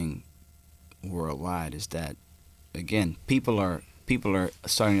happening worldwide, is that, again, people are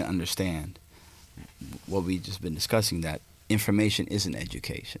starting to understand what we've just been discussing, that information isn't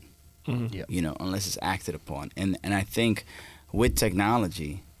education. You know, unless it's acted upon, and I think with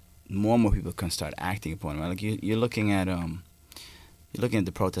technology, more and more people can start acting upon it. Right? Like you're looking at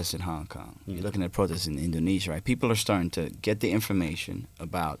the protests in Hong Kong, you're looking at protests in Indonesia. Right? People are starting to get the information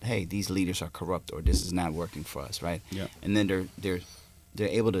about, hey, these leaders are corrupt, or this is not working for us, right? And then they're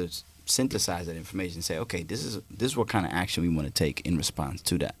able to synthesize that information and say, okay, this is what kind of action we want to take in response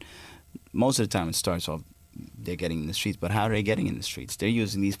to that. Most of the time, it starts off, they're getting in the streets, but how are they getting in the streets? They're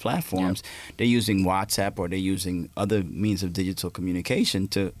using these platforms. They're using WhatsApp, or they're using other means of digital communication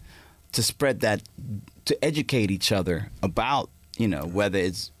to spread that, to educate each other about, you know, whether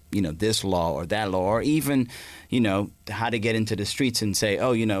it's, you know, this law or that law, or even, you know, how to get into the streets and say,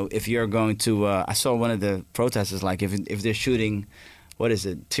 oh, you know, if you're going to, I saw one of the protesters, like if they're shooting, what is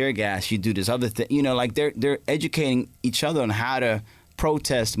it, tear gas, you do this other thing, you know, like they're educating each other on how to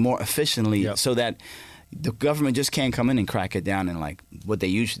protest more efficiently, so that the government just can't come in and crack it down in like what they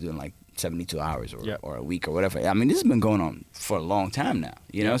usually do in like 72 hours or a week or whatever. I mean, this has been going on for a long time now,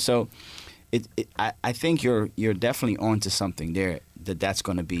 you know. So, I think you're definitely onto something there. That's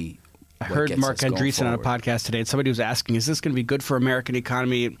going to be. I heard Mark Andreessen on a podcast today, and somebody was asking, "Is this going to be good for American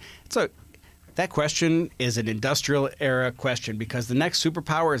economy?" That question is an industrial era question, because the next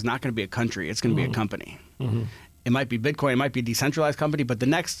superpower is not going to be a country; it's going to be a company. It might be Bitcoin, it might be a decentralized company, but the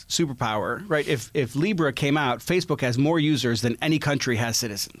next superpower, right? If Libra came out, Facebook has more users than any country has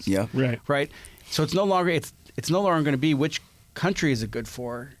citizens. Right. So it's no longer going to be which country is it good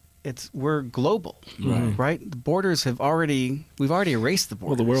for. We're global, right? The borders we've already erased the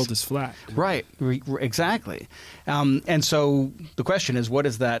borders. Well, the world is flat. Right. Exactly. And so the question is, what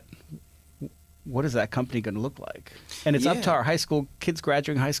is that company going to look like? And it's up to our high school kids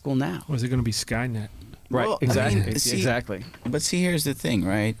graduating high school now. Or is it going to be Skynet? Right, well, exactly. I mean, Exactly. But see, here's the thing,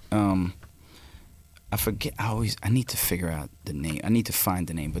 right? I forget. I need to figure out the name. I need to find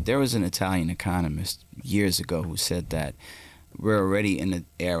the name. But there was an Italian economist years ago who said that we're already in the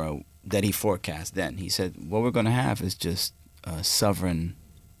era that he forecast then. He said, what we're going to have is just sovereign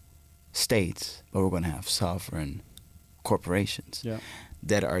states, but we're going to have sovereign corporations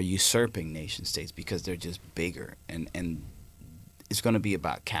that are usurping nation states because they're just bigger. And it's going to be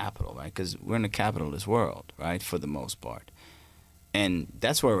about capital, right? Because we're in a capitalist world, right, for the most part. And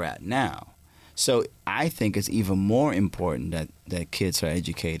that's where we're at now. So I think it's even more important that kids are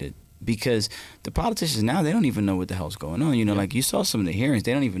educated, because the politicians now, they don't even know what the hell's going on. You know, like you saw some of the hearings,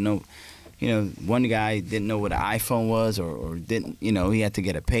 they don't even know. You know, one guy didn't know what an iPhone was, or didn't, you know, he had to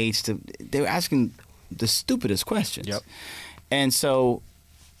get a page to. They were asking the stupidest questions. And so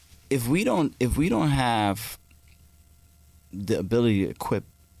if we don't have the ability to equip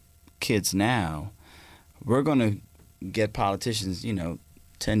kids now, we're going to get politicians, you know,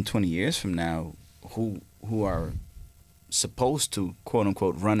 10, 20 years from now who are supposed to, quote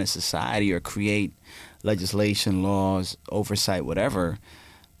unquote, run a society or create legislation, laws, oversight, whatever,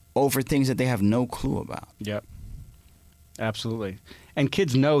 over things that they have no clue about. Absolutely. And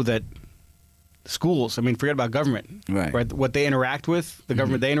kids know that schools, I mean, forget about government, right? What they interact with, the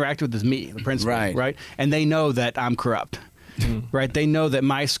government they interact with is me, the principal, right? And they know that I'm corrupt. Right? They know that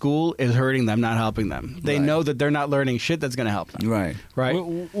my school is hurting them, not helping them. They know that they're not learning shit that's going to help them. Right.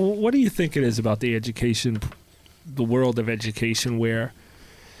 What do you think it is about the world of education, where,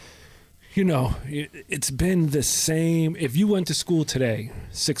 you know, it's been the same? If you went to school today,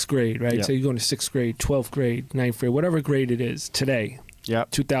 6th grade, right? So you're going to 6th grade, 12th grade, 9th grade, whatever grade it is today,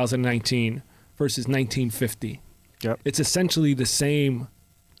 2019 versus 1950. It's essentially the same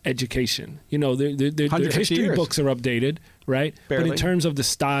education. You know, the history books are updated, right? Barely. But in terms of the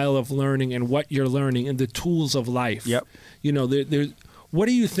style of learning and what you're learning and the tools of life, you know, what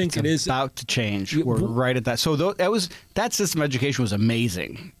do you think it's about to change? We're right at that. So that system of education was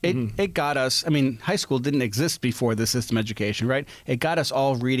amazing. It got us. I mean, high school didn't exist before the system of education, right? It got us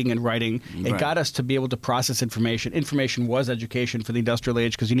all reading and writing. It got us to be able to process information. Information was education for the industrial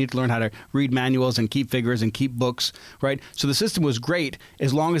age because you need to learn how to read manuals and keep figures and keep books, right? So the system was great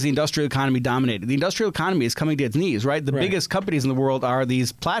as long as the industrial economy dominated. The industrial economy is coming to its knees, right? The biggest companies in the world are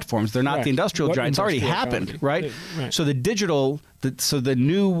these platforms. They're not the industrial giants. It's already happened, right? So the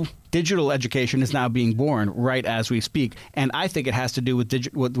new digital education is now being born right as we speak, and I think it has to do with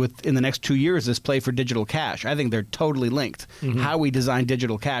in the next 2 years this play for digital cash. I think they're totally linked. How we design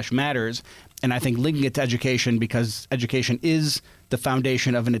digital cash matters, and I think linking it to education because education is the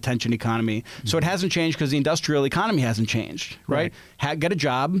foundation of an attention economy. So it hasn't changed because the industrial economy hasn't changed, right? Get a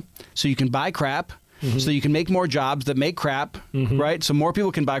job so you can buy crap. So you can make more jobs that make crap, right? So more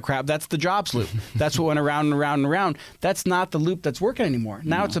people can buy crap. That's the jobs loop. That's what went around and around and around. That's not the loop that's working anymore.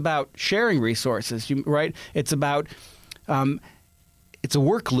 Now it's about sharing resources, right? It's about it's a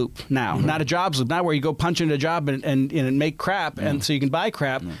work loop now, not a jobs loop. Not where you go punch into a job and make crap, and so you can buy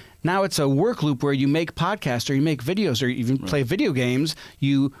crap. Now it's a work loop where you make podcasts or you make videos or you even play video games.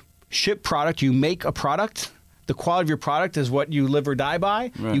 You ship product. You make a product. The quality of your product is what you live or die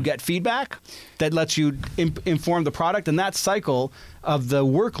by. You get feedback that lets you inform the product, and that cycle of the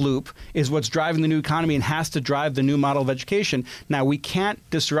work loop is what's driving the new economy and has to drive the new model of education. Now, we can't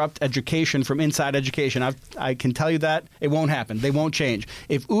disrupt education from inside education. I can tell you that. It won't happen. They won't change.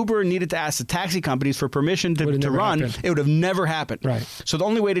 If Uber needed to ask the taxi companies for permission to run, it would have never happened. So the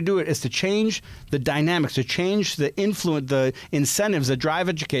only way to do it is to change the dynamics, to change the influence, the incentives that drive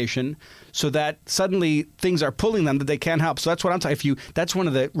education so that suddenly things are pulling them that they can't help. So that's what I'm talking. That's one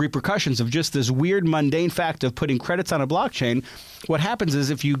of the repercussions of just this weird mundane fact of putting credits on a blockchain. What happens is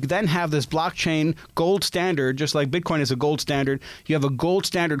if you then have this blockchain gold standard, just like Bitcoin is a gold standard, you have a gold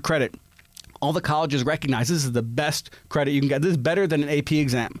standard credit. All the colleges recognize this is the best credit you can get. This is better than an AP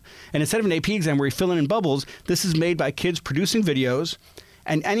exam. And instead of an AP exam where you fill in bubbles, this is made by kids producing videos.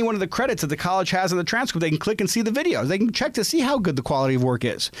 And any one of the credits that the college has in the transcript, they can click and see the videos. They can check to see how good the quality of work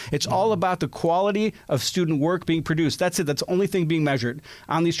is. It's all about the quality of student work being produced. That's it. That's the only thing being measured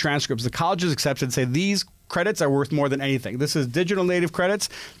on these transcripts. The colleges accept it and say these credits are worth more than anything. This is digital native credits.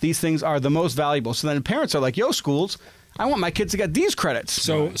 These things are the most valuable. So then parents are like, yo, schools, I want my kids to get these credits.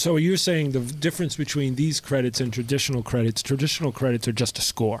 So you're saying the difference between these credits and traditional credits are just a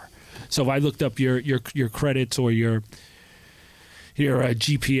score. So if I looked up your credits or your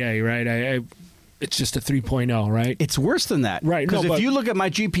GPA, right? It's just a 3.0, right? It's worse than that. Right. Because if you look at my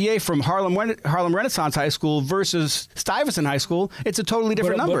GPA from Harlem Renaissance High School versus Stuyvesant High School, it's a totally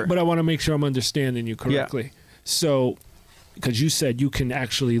different number. But I want to make sure I'm understanding you correctly. Yeah. So, because you said you can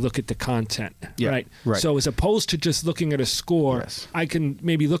actually look at the content, right? So as opposed to just looking at a score, I can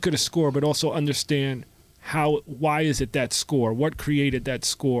maybe look at a score, but also understand why is it that score? What created that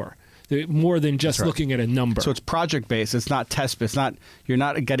score? More than just looking at a number. So it's project based. It's not test based. You're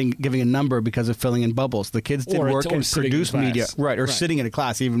not giving a number because of filling in bubbles. The kids did work and produced media, or sitting in a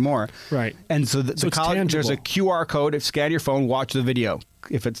class even more. And so the college, there's a QR code. Scan your phone, watch the video.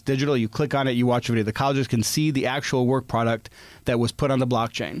 If it's digital, you click on it, you watch the video. The colleges can see the actual work product that was put on the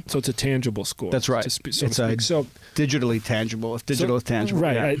blockchain. So it's a tangible score. That's right. It's digitally tangible. If digital is tangible.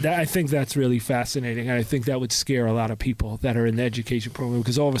 Right. Yeah. I think that's really fascinating. And I think that would scare a lot of people that are in the education program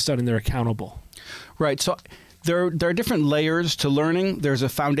because all of a sudden they're accountable. Right. So there are different layers to learning. There's a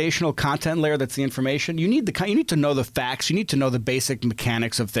foundational content layer that's the information. You need to know the facts. You need to know the basic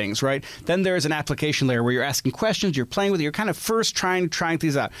mechanics of things, right? Then there's an application layer where you're asking questions, you're playing with it, you're kind of first trying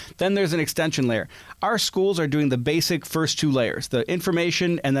things out. Then there's an extension layer. Our schools are doing the basic first two layers, the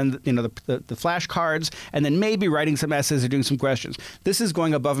information and then the flashcards, and then maybe writing some essays or doing some questions. This is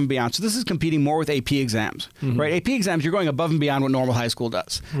going above and beyond. So this is competing more with AP exams, right? AP exams, you're going above and beyond what normal high school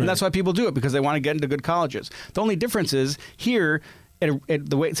does. And that's why people do it, because they want to get into good colleges. The only difference is here, at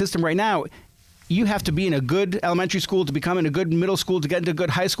the way system right now, you have to be in a good elementary school to become in a good middle school to get into a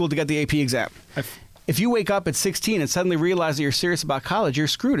good high school to get the AP exam. If you wake up at 16 and suddenly realize that you're serious about college, you're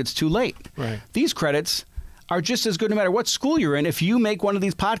screwed. It's too late. These credits are just as good no matter what school you're in. If you make one of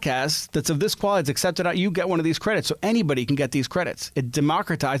these podcasts that's of this quality, it's accepted out, you get one of these credits. So anybody can get these credits. It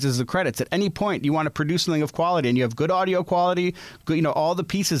democratizes the credits. At any point you want to produce something of quality and you have good audio quality, good, all the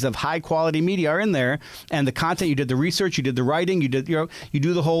pieces of high quality media are in there, and the content, you did the research, you did the writing, you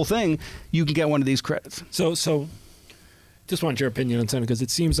do the whole thing, you can get one of these credits. So just want your opinion on something, because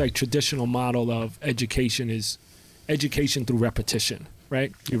it seems like traditional model of education is education through repetition,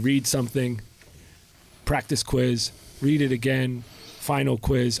 right? You read something, practice quiz, read it again, final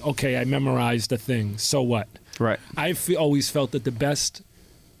quiz. Okay, I memorized the thing. So what? Right. I've always felt that the best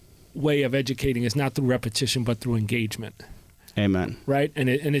way of educating is not through repetition, but through engagement. Amen. Right? And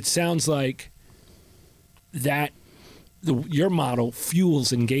it sounds like that your model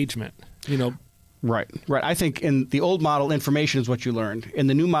fuels engagement, you know. Right. I think in the old model, information is what you learned. In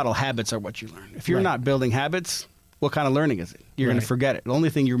the new model, habits are what you learn. If you're not building habits, what kind of learning is it? You're going to forget it. The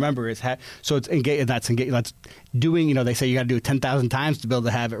only thing you remember is so it's that's doing. You know, they say you got to do it 10,000 times to build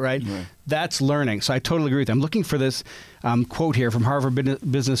a habit, right? That's learning. So I totally agree with you. I'm looking for this quote here from Harvard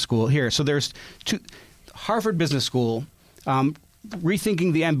Business School. Here, so there's Harvard Business School.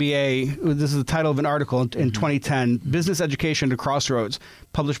 Rethinking the MBA, this is the title of an article in 2010, Business Education to Crossroads,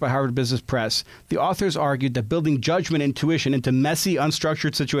 published by Harvard Business Press. The authors argued that building judgment and intuition into messy,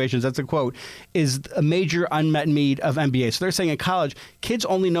 unstructured situations, that's a quote, is a major unmet need of MBA. So they're saying in college, kids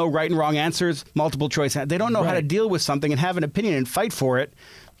only know right and wrong answers, multiple choice. They don't know how to deal with something and have an opinion and fight for it.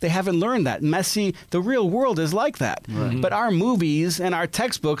 They haven't learned that. Messy, the real world is like that. But our movies and our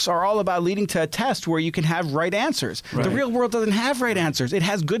textbooks are all about leading to a test where you can have right answers. The real world doesn't have right answers. It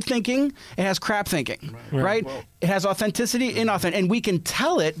has good thinking, it has crap thinking, right? Well, it has authenticity, inauthentic. And we can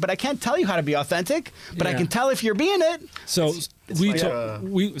tell it, but I can't tell you how to be authentic, but I can tell if you're being it. So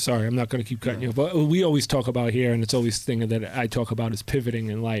sorry, I'm not going to keep cutting you, but we always talk about here, and it's always the thing that I talk about is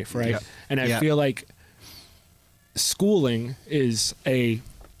pivoting in life, right? And I feel like schooling is a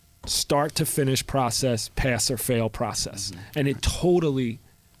start to finish process, pass or fail process. And it totally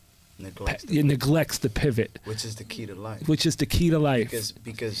neglects the pivot. Which is the key to life.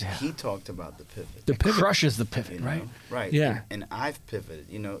 Because he talked about the pivot. The pivot crushes the pivot, you know? right? Right. Yeah. And I've pivoted,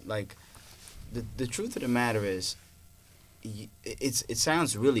 you know, like the truth of the matter is it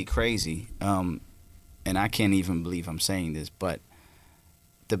sounds really crazy. And I can't even believe I'm saying this, but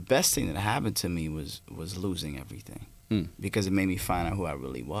the best thing that happened to me was losing everything. Because it made me find out who I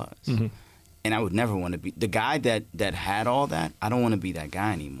really was. And I would never want to be the guy that had all that. I don't want to be that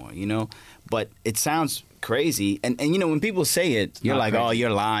guy anymore, you know? But it sounds crazy. And you know, when people say it, you're like, crazy. Oh,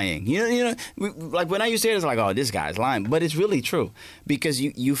 you're lying. You know, like when I used to say it, it's like, oh, this guy's lying. But it's really true. Because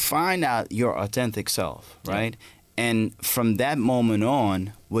you find out your authentic self, right? And from that moment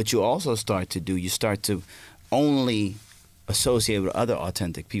on, what you also start to do, you start to only associate with other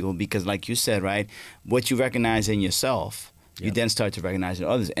authentic people, because like you said, right, what you recognize in yourself, you then start to recognize in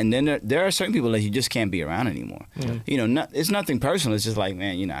others. And then there are certain people that you just can't be around anymore. You know, it's nothing personal. It's just like,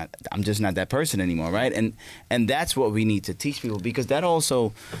 man, you know, I'm just not that person anymore, right? And that's what we need to teach people, because that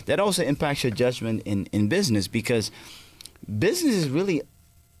also impacts your judgment in business, because business is really,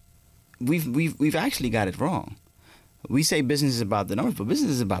 we've actually got it wrong. We say business is about the numbers, but business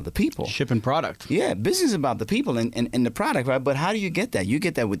is about the people. Shipping product. Yeah, business is about the people and the product, right? But how do you get that? You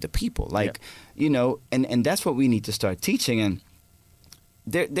get that with the people. Like, you know, and that's what we need to start teaching. And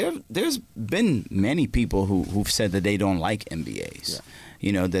there's been many people who've said that they don't like MBAs.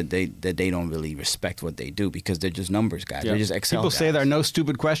 You know, that they don't really respect what they do because they're just numbers guys. They're just Excel guys. Say there are no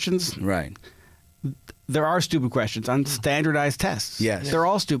stupid questions. Right. There are stupid questions on standardized tests. Yes. They're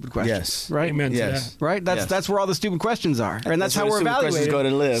all stupid questions. Yes. Right? Amen to that. Right? That's where all the stupid questions are. And that's how we're evaluated. Go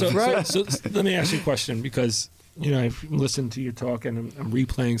to live. So let me ask you a question, because, you know, I've listened to you talk and I'm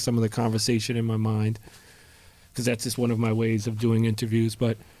replaying some of the conversation in my mind, because that's just one of my ways of doing interviews.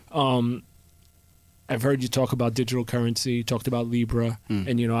 But I've heard you talk about digital currency, you talked about Libra,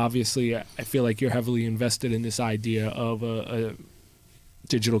 and, you know, obviously I feel like you're heavily invested in this idea of a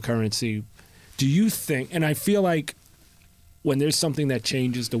digital currency. Do you think, and I feel like when there's something that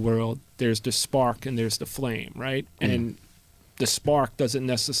changes the world, there's the spark and there's the flame, right? And the spark doesn't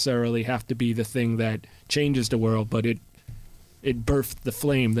necessarily have to be the thing that changes the world, but it birthed the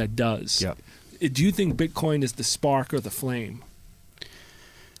flame that does. Do you think Bitcoin is the spark or the flame?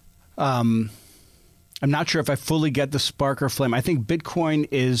 I'm not sure if I fully get the spark or flame. I think Bitcoin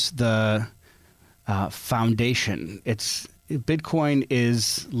is the foundation. Bitcoin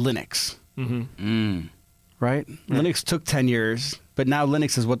is Linux. Right? Linux took 10 years, but now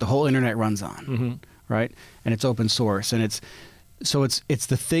Linux is what the whole internet runs on, right? And it's open source, and it's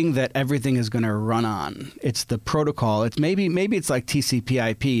the thing that everything is going to run on. It's the protocol. It's maybe it's like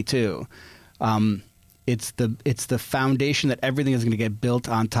TCP/IP too. It's the foundation that everything is going to get built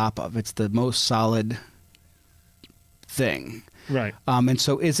on top of. It's the most solid thing, right? And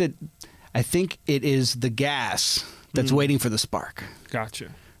so I think it is the gas that's waiting for the spark. Gotcha.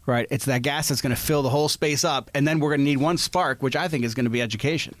 Right, it's that gas that's going to fill the whole space up, and then we're going to need one spark, which I think is going to be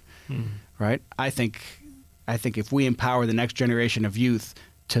education. Right, I think I think if we empower the next generation of youth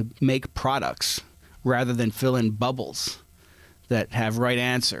to make products rather than fill in bubbles that have right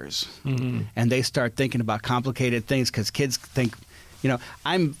answers, and they start thinking about complicated things, because kids think,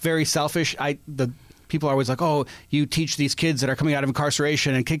 I'm very selfish. The people are always like, oh, you teach these kids that are coming out of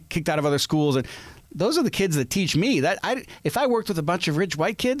incarceration and kicked out of other schools, and those are the kids that teach me. If I worked with a bunch of rich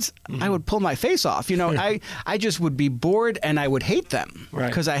white kids, I would pull my face off. I just would be bored and I would hate them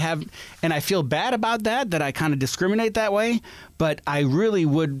because I feel bad about that I kind of discriminate that way. But I really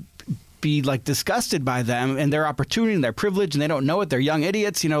would be like disgusted by them and their opportunity and their privilege, and they don't know it. They're young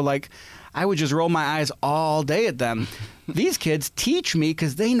idiots. I would just roll my eyes all day at them. These kids teach me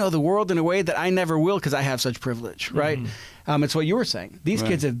because they know the world in a way that I never will because I have such privilege, right? It's what you were saying. These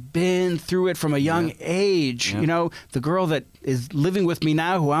kids have been through it from a young age. The girl that is living with me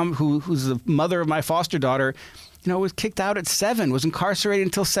now, who's the mother of my foster daughter, was kicked out at 7, was incarcerated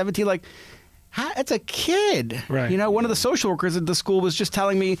until 17. It's a kid. Right. One of the social workers at the school was just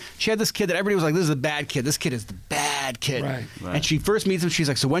telling me she had this kid that everybody was like, this is a bad kid. This kid is the bad kid. Right. And she first meets him. She's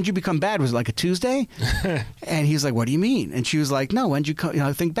like, so when did you become bad? Was it like a Tuesday? And he's like, what do you mean? And she was like, no, when did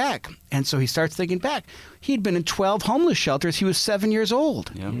you think back? And so he starts thinking back. He'd been in 12 homeless shelters. He was 7 years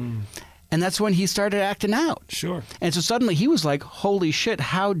old. Yep. And that's when he started acting out. Sure. And so suddenly he was like, holy shit,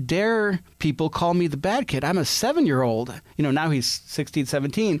 how dare people call me the bad kid? I'm a 7-year-old. Now he's 16,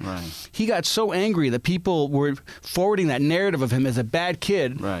 17. Right. He got so angry that people were forwarding that narrative of him as a bad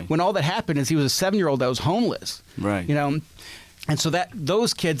kid, when all that happened is he was a 7-year-old that was homeless. Right. And so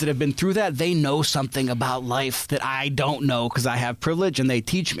those kids that have been through that, they know something about life that I don't know because I have privilege and they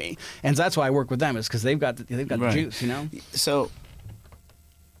teach me. And so that's why I work with them, is because they've got the juice, So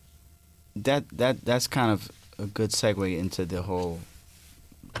that's kind of a good segue into the whole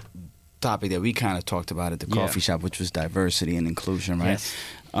topic that we kind of talked about at the coffee shop, which was diversity and inclusion, right? Yes.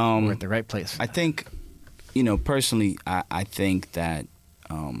 We're at the right place. I think, personally, I think that,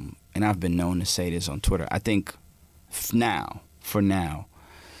 and I've been known to say this on Twitter, I think for now,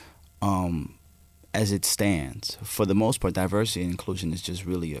 as it stands, for the most part, diversity and inclusion is just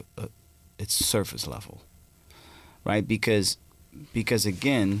really it's surface level, right? Because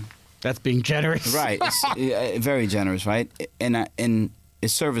again, that's being generous. Right. It's very generous, right? And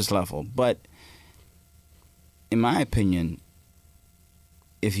it's service level. But in my opinion,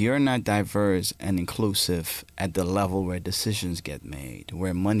 if you're not diverse and inclusive at the level where decisions get made,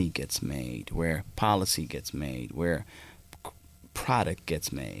 where money gets made, where policy gets made, where product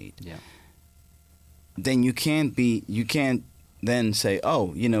gets made, then you can't then say, oh,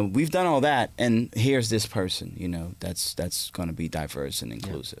 we've done all that, and here's this person, that's going to be diverse and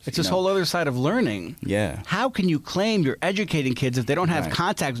inclusive. It's this whole other side of learning. Yeah. How can you claim you're educating kids if they don't have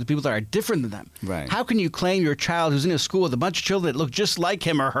contact with people that are different than them? Right. How can you claim your child who's in a school with a bunch of children that look just like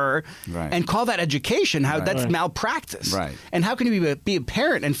him or her and call that education? That's malpractice. Right. And how can you be a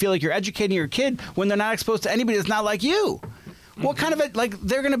parent and feel like you're educating your kid when they're not exposed to anybody that's not like you? What kind of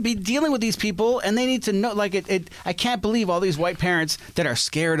they're going to be dealing with these people, and they need to know. I can't believe all these white parents that are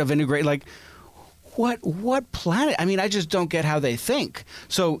scared of integrate. What planet? I mean, I just don't get how they think.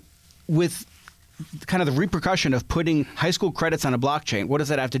 So, with kind of the repercussion of putting high school credits on a blockchain, what does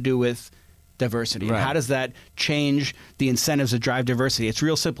that have to do with diversity? Right. And how does that change the incentives that drive diversity? It's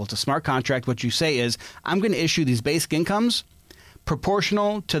real simple. It's a smart contract. What you say is, I'm going to issue these basic incomes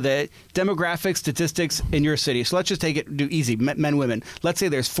proportional to the demographic statistics in your city. So let's just do easy, men, women. Let's say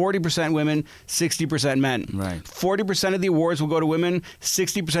there's 40% women, 60% men. Right. 40% of the awards will go to women,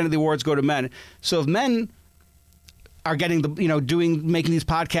 60% of the awards go to men. So if men are getting making these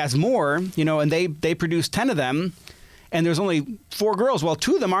podcasts more, and they produce 10 of them, and there's only 4 girls, well,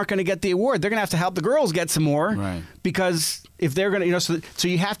 2 of them aren't going to get the award. They're going to help the girls get some more, right? Because if they're going to, so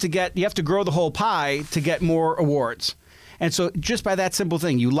you have to grow the whole pie to get more awards. And so just by that simple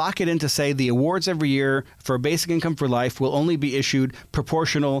thing, you lock it in to say the awards every year for basic income for life will only be issued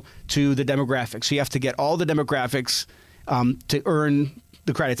proportional to the demographics. So you have to get all the demographics to earn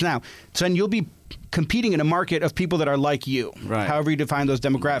the credits. Now, so then you'll be competing in a market of people that are like you, however you define those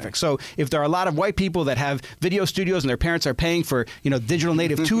demographics. Right. So if there are a lot of white people that have video studios and their parents are paying for digital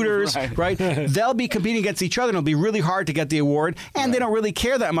native tutors, right? They'll be competing against each other, and it'll be really hard to get the award, and they don't really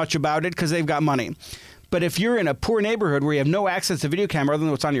care that much about it because they've got money. But if you're in a poor neighborhood where you have no access to video camera other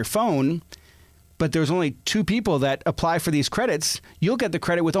than what's on your phone, but there's only 2 people that apply for these credits, you'll get the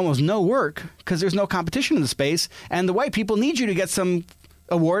credit with almost no work because there's no competition in the space. And the white people need you to get some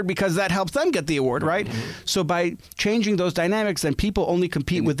award because that helps them get the award, right? Mm-hmm. So by changing those dynamics, then people only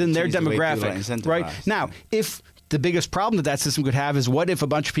compete within their demographic, right? Now, if the biggest problem that system could have is what if a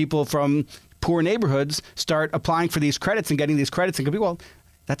bunch of people from poor neighborhoods start applying for these credits and getting these credits and compete, well,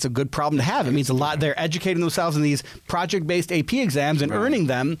 that's a good problem to have. It means a lot. They're educating themselves in these project-based AP exams and earning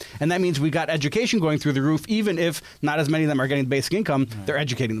them, and that means we got education going through the roof. Even if not as many of them are getting basic income, they're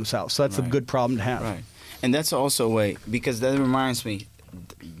educating themselves. So that's a good problem to have. Right, and that's also a way, because that reminds me,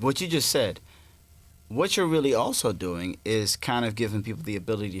 what you just said. What you're really also doing is kind of giving people the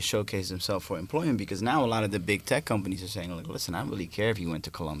ability to showcase themselves for employment, because now a lot of the big tech companies are saying, like, listen, I don't really care if you went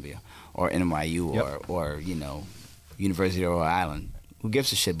to Columbia or NYU or you know, University of Rhode Island. Who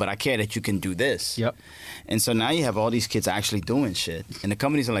gives a shit? But I care that you can do this. Yep. And so now you have all these kids actually doing shit. And the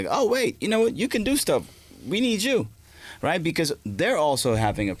companies are like, oh, wait, you know what? You can do stuff. We need you. Right? Because they're also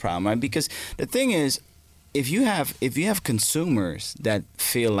having a problem, right? Because the thing is, if you have consumers that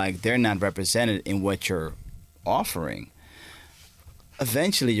feel like they're not represented in what you're offering,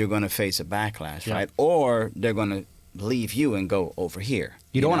 eventually you're going to face a backlash, right? Or they're going to leave you and go over here.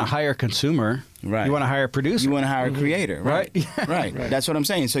 You don't want to hire a consumer, right? You want to hire a producer. You want to hire a creator, right? Right. That's what I'm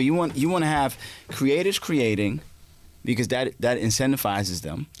saying. So you want to have creators creating, because that incentivizes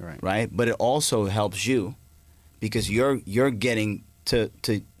them, right? But it also helps you, because you're getting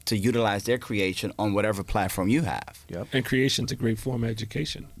to utilize their creation on whatever platform you have. Yep. And creation's a great form of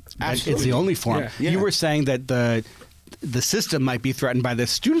education. Absolutely. It's the only form. Yeah. You were saying that the system might be threatened by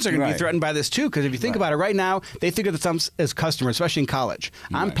this. Students are going to be threatened by this too, because if you think about it right now, they think of themselves as customers, especially in college.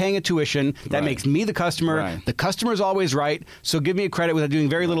 I'm paying a tuition. That makes me the customer. The customer is always right, so give me a credit without doing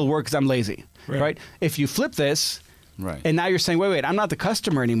very little work because I'm lazy. Right? If you flip this, and now you're saying, wait, I'm not the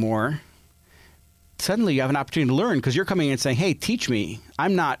customer anymore, suddenly you have an opportunity to learn, because you're coming in and saying, hey, teach me.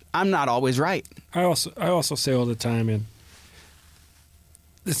 I'm not always right. I also say all the time, and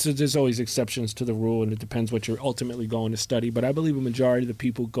there's always exceptions to the rule, and it depends what you're ultimately going to study. But I believe a majority of the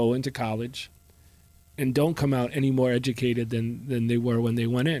people go into college and don't come out any more educated than they were when they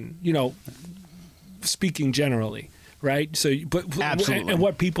went in. You know, speaking generally, right? So, absolutely. And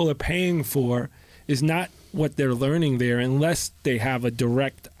what people are paying for is not what they're learning there, unless they have a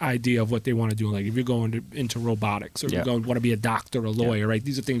direct idea of what they want to do. Like if you're going into robotics, or you want to be a doctor or a lawyer, right?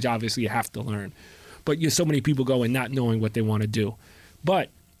 These are things obviously you have to learn. But so many people go in not knowing what they want to do. But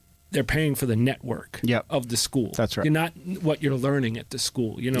they're paying for the network of the school. That's right. You're not what you're learning at the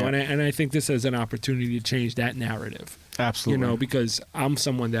school, you know. And I think this is an opportunity to change that narrative. Absolutely. You know, because I'm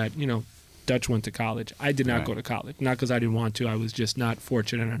someone that, you know, Dutch went to college. I did not go to college, not because I didn't want to. I was just not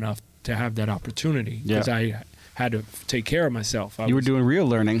fortunate enough to have that opportunity, because I had to take care of myself. You were doing real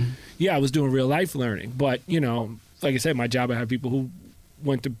learning. Yeah, I was doing real life learning. But, you know, like I said, my job, I have people who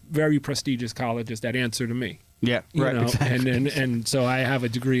went to very prestigious colleges that answer to me. Yeah, right. You know, exactly. and so I have a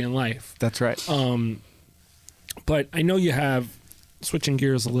degree in life. That's right. But I know you have, switching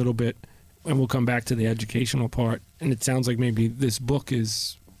gears a little bit, and we'll come back to the educational part, and it sounds like maybe this book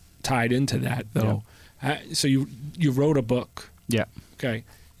is tied into that, though. So you wrote a book. Yeah. Okay.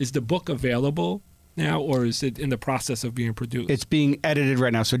 Is the book available now, or is it in the process of being produced? It's being edited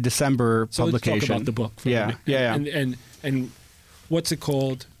right now, so December publication. Let's talk about the book. Yeah. And what's it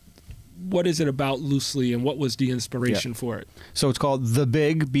called? What is it about loosely, and what was the inspiration for it? So it's called The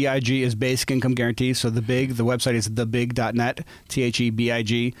Big. B-I-G is Basic Income Guarantee. So The Big, the website is thebig.net,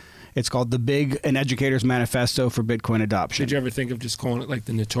 T-H-E-B-I-G. It's called The Big, an Educator's Manifesto for Bitcoin Adoption. Did you ever think of just calling it like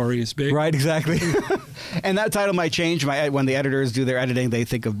The Notorious Big? Right, exactly. And that title might change. When the editors do their editing, they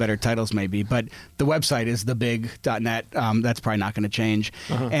think of better titles maybe. But the website is thebig.net. That's probably not going to change.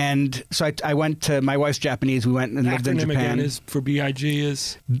 And so I went to, my wife's Japanese. We went and lived in Japan. Again is for B-I-G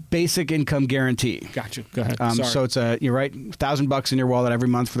is? Basic Income Guarantee. Gotcha. Go ahead. So it's you're right, $1,000 in your wallet every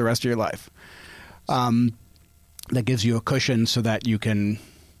month for the rest of your life. That gives you a cushion so that you can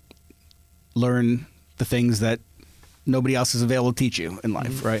learn the things that nobody else is available to teach you in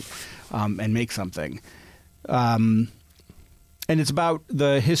life, right? And make something. And it's about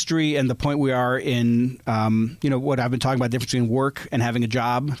the history and the point we are in, what I've been talking about, the difference between work and having a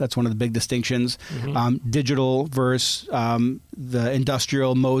job. That's one of the big distinctions. Digital versus the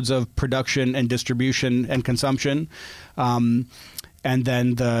industrial modes of production and distribution and consumption. And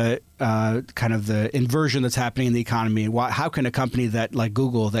then the kind of the inversion that's happening in the economy. How can a company that like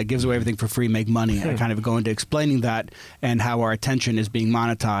Google that gives away everything for free make money? And I kind of go into explaining that and how our attention is being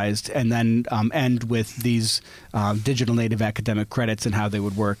monetized, and then end with these digital native academic credits and how they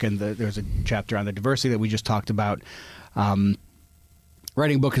would work. And there's a chapter on the diversity that we just talked about.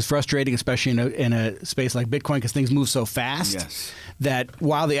 Writing a book is frustrating, especially in a space like Bitcoin, because things move so fast that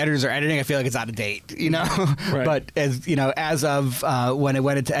while the editors are editing, I feel like it's out of date, you know. Right. But as of when it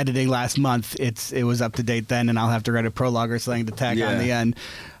went into editing last month, it was up to date then, and I'll have to write a prologue or something to tack on the end.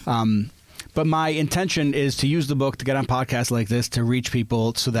 But my intention is to use the book to get on podcasts like this to reach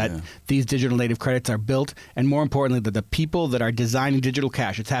people so that these digital native credits are built. And more importantly, that the people that are designing digital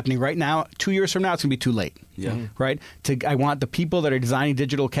cash, it's happening right now. 2 years from now, it's going to be too late. Yeah. Right? I want the people that are designing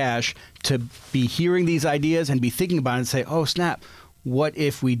digital cash to be hearing these ideas and be thinking about it and say, oh, snap, what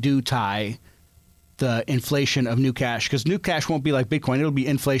if we do tie the inflation of new cash? Because new cash won't be like Bitcoin. It'll be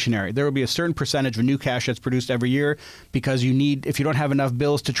inflationary. There will be a certain percentage of new cash that's produced every year because if you don't have enough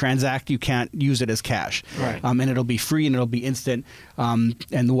bills to transact, you can't use it as cash. Right. And it'll be free and it'll be instant. And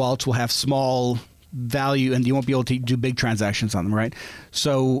the wallets will have small value and you won't be able to do big transactions on them, right?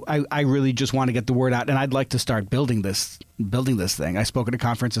 So I really just want to get the word out, and I'd like to start building this thing. I spoke at a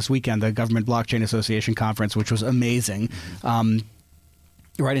conference this weekend, the Government Blockchain Association conference, which was amazing.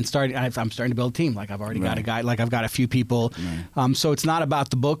 Right, and I'm starting to build a team. Like I've already got a guy. Like I've got a few people. Right. So it's not about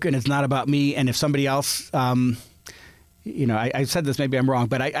the book, and it's not about me. And if somebody else, I said this, maybe I'm wrong,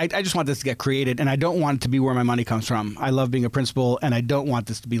 but I just want this to get created, and I don't want it to be where my money comes from. I love being a principal, and I don't want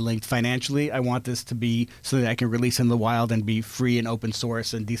this to be linked financially. I want this to be something that I can release in the wild and be free and open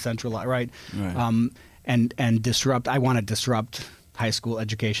source and decentralized. Right. And disrupt. I want to disrupt high school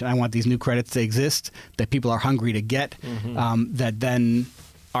education. I want these new credits to exist that people are hungry to get. That then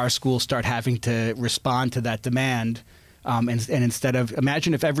our schools start having to respond to that demand. And instead of,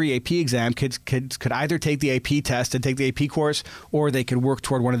 imagine if every AP exam, kids could either take the AP test and take the AP course, or they could work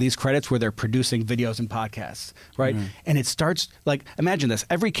toward one of these credits where they're producing videos and podcasts, right? And it starts, like, imagine this.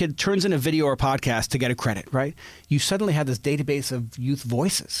 Every kid turns in a video or a podcast to get a credit, right? You suddenly have this database of youth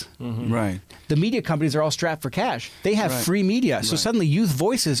voices. Right. The media companies are all strapped for cash. They have free media. So suddenly youth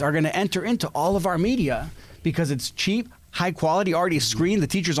voices are going to enter into all of our media because it's cheap, high quality, already screened. The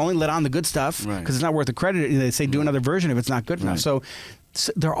teachers only let on the good stuff because it's not worth the credit. They say do another version if it's not good enough. So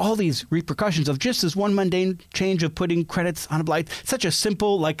there are all these repercussions of just this one mundane change of putting credits on a blight. Such a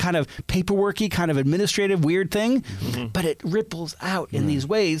simple, like kind of paperworky, kind of administrative, weird thing, but it ripples out in these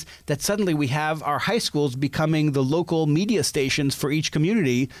ways that suddenly we have our high schools becoming the local media stations for each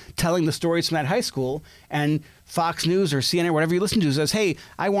community, telling the stories from that high school. And Fox News or CNN, whatever you listen to, says, hey,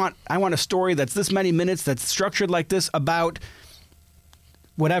 I want a story that's this many minutes, that's structured like this about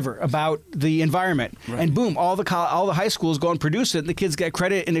whatever, about the environment. And boom, all the high schools go and produce it, and the kids get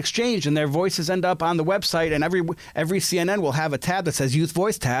credit in exchange, and their voices end up on the website, and every CNN will have a tab that says Youth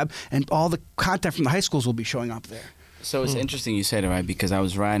Voice tab, and all the content from the high schools will be showing up there. So it's interesting you say that, right? Because I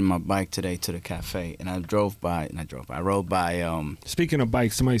was riding my bike today to the cafe, and I rode by... Speaking of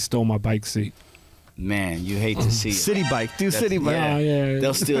bikes, somebody stole my bike seat. Man, you hate to see it. City bike. City bike. Yeah,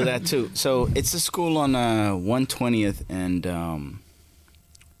 they'll steal that too. So it's a school on 120th and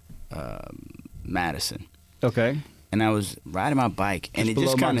Madison. Okay. And I was riding my bike, and it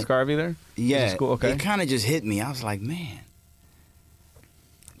just kind of Garvey there. Yeah. Okay. It kind of just hit me. I was like, man,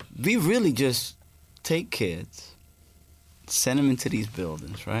 we really just take kids, send them into these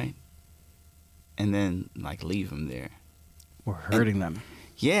buildings, right, and then like leave them there. We're hurting them.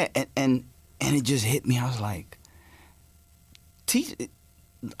 Yeah, and it just hit me. I was like,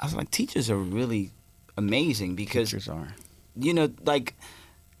 teachers are really amazing because teachers are. Like,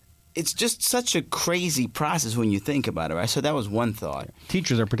 it's just such a crazy process when you think about it, right? So that was one thought.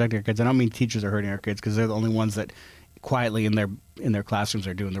 Teachers are protecting our kids. I don't mean teachers are hurting our kids because they're the only ones that quietly in their classrooms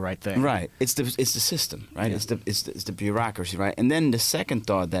are doing the right thing. Right. It's the system, right? Yeah. It's the bureaucracy, right? And then the second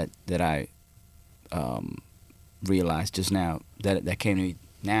thought that I realized just now that came to me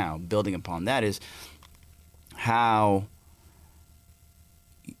now, building upon that, is how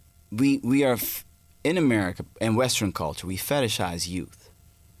we are in America and Western culture, we fetishize youth,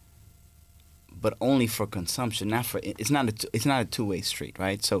 but only for consumption, not for. It's not a two-way street,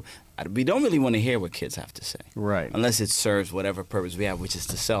 right? So we don't really want to hear what kids have to say, right? Unless it serves whatever purpose we have, which is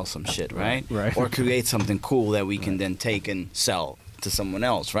to sell some shit, right? Right. Or create something cool that we can then take and sell to someone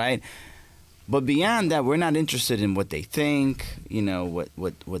else, right? But beyond that, we're not interested in what they think,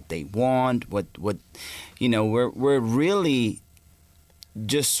 what they want, we're really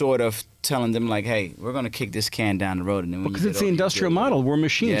just sort of telling them like, hey, we're going to kick this can down the road. And then because it's the industrial model. We're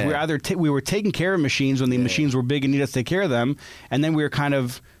machines. Yeah. We're either we were taking care of machines when the machines were big and needed us to take care of them, and then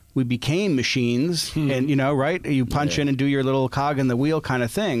we became machines, and right? You punch in and do your little cog in the wheel kind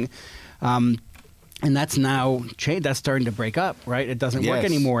of thing. And that's now that's starting to break up, right? It doesn't work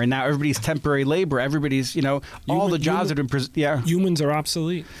anymore, and now everybody's temporary labor. Everybody's, all the jobs that have been, Humans are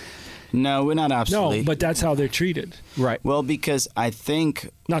obsolete. No, we're not obsolete. No, but that's how they're treated. Right. Well, because I think...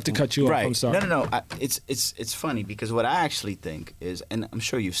 Not to cut you off, I'm sorry. No. It's funny, because what I actually think is, and I'm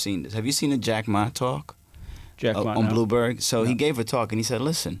sure you've seen this. Have you seen the Jack Ma talk? Jack Ma, on Bloomberg? So he gave a talk, and he said,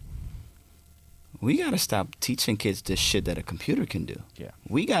 listen, we got to stop teaching kids this shit that a computer can do. Yeah.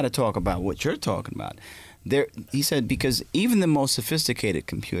 We got to talk about what you're talking about. He said, because even the most sophisticated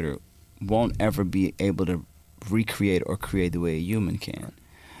computer won't ever be able to recreate or create the way a human can.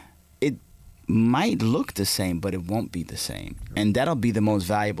 It might look the same, but it won't be the same. And that'll be the most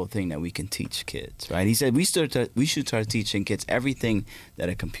valuable thing that we can teach kids, right? He said we should start teaching kids everything that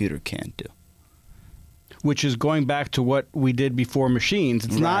a computer can't do. Which is going back to what we did before machines.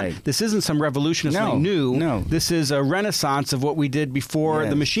 It's right. not. This isn't some revolution of something new. No. This is a renaissance of what we did before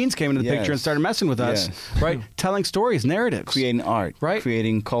the machines came into the picture and started messing with us. Right? Telling stories, narratives, creating art, right?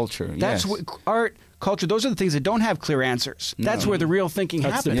 Creating culture. That's what art. Culture, those are the things that don't have clear answers. That's where the real thinking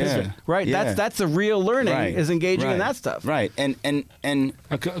happens. Right? Yeah. That's the real learning is engaging in that stuff. Right. And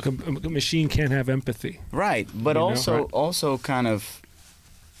a machine can't have empathy. Right. But also kind of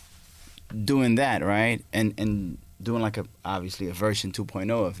doing that, right? And doing like obviously a version 2.0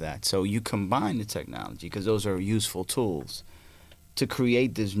 of that. So you combine the technology, because those are useful tools, to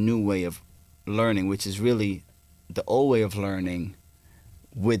create this new way of learning, which is really the old way of learning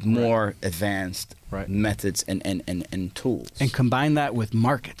with more advanced methods and tools. And combine that with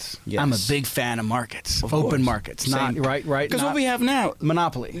markets. Yes. I'm a big fan of markets. Open markets. Not right. Because what we have now,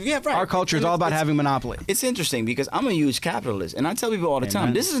 monopoly. Yeah, right. Our culture is all about having monopoly. It's interesting because I'm a huge capitalist, and I tell people all the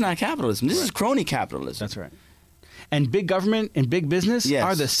time, this is not capitalism. This is crony capitalism. That's right. And big government and big business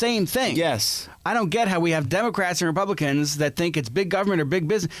are the same thing. Yes. I don't get how we have Democrats and Republicans that think it's big government or big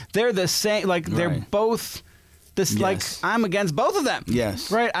business. They're the same. Like they're both. Like I'm against both of them.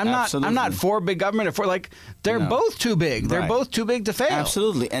 Yes. Right. I'm not for big government or for they're both too big. They're both too big to fail.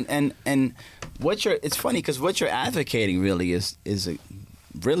 Absolutely. And it's funny because what you're advocating really is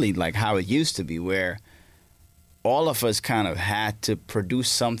really like how it used to be, where all of us kind of had to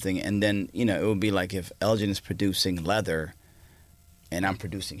produce something, and then it would be like if Elgin is producing leather, and I'm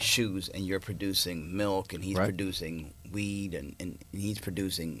producing shoes, and you're producing milk, and he's producing weed, and he's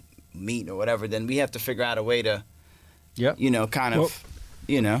producing meat or whatever, then we have to figure out a way to, Yeah.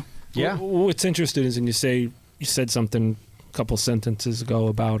 What's interesting is when you said something a couple sentences ago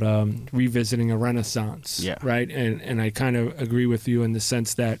about revisiting a renaissance, right? And I kind of agree with you in the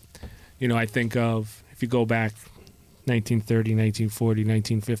sense that, I think of, if you go back 1930, 1940,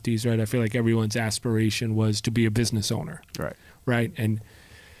 1950s, right? I feel like everyone's aspiration was to be a business owner. Right? And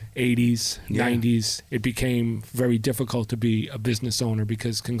 80s, 90s, it became very difficult to be a business owner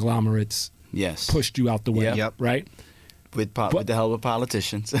because conglomerates pushed you out the way, right? With the help of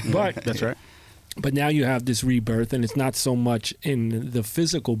politicians. But that's right. But now you have this rebirth, and it's not so much in the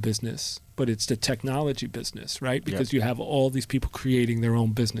physical business, but it's the technology business, right? Because you have all these people creating their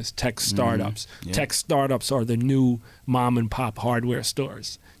own business, tech startups. Tech startups are the new mom and pop hardware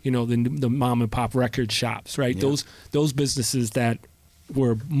stores, the mom and pop record shops, right? Those businesses that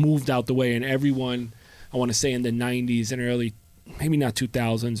were moved out the way, and everyone, I want to say in the 90s and early, maybe not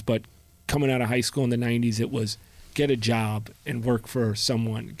 2000s, but coming out of high school in the 90s, it was get a job and work for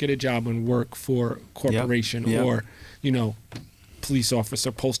someone, get a job and work for a corporation or, police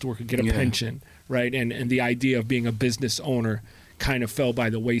officer, postal worker, get a pension, right? And the idea of being a business owner kind of fell by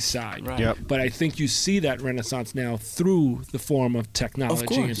the wayside. But I think you see that renaissance now through the form of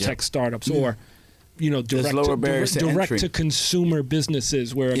technology and tech startups or direct to consumer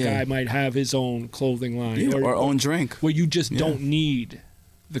businesses where a guy might have his own clothing line or own drink, where you just don't need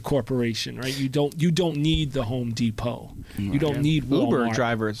the corporation, right? You don't need the Home Depot. You don't need Walmart. Uber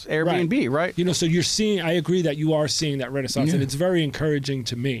drivers, Airbnb, right? So you're seeing. I agree that you are seeing that renaissance, and it's very encouraging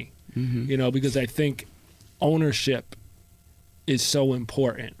to me. Because I think ownership is so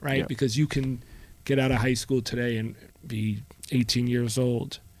important, right? Because you can get out of high school today and be 18 years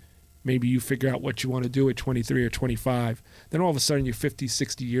old. Maybe you figure out what you want to do at 23 or 25. Then all of a sudden you're 50,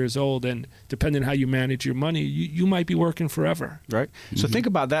 60 years old, and depending on how you manage your money, you might be working forever. Right. So think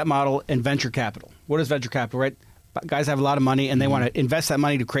about that model in venture capital. What is venture capital, right? Guys have a lot of money, and they want to invest that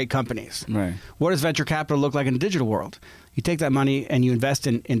money to create companies. Right. What does venture capital look like in the digital world? You take that money and you invest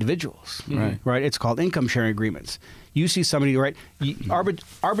in individuals. Right. It's called income sharing agreements. You see somebody, right?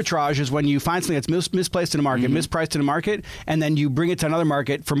 Arbitrage is when you find something that's misplaced in the market, mispriced in the market, and then you bring it to another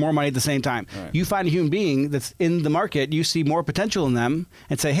market for more money at the same time. You find a human being that's in the market, you see more potential in them,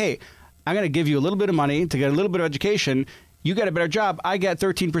 and say, hey, I'm going to give you a little bit of money to get a little bit of education. You get a better job. I get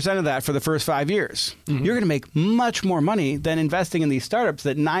 13% of that for the first 5 years. You're going to make much more money than investing in these startups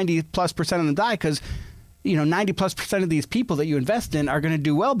that 90+% of them die because 90+% of these people that you invest in are going to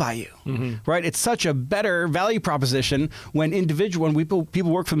do well by you, right? It's such a better value proposition when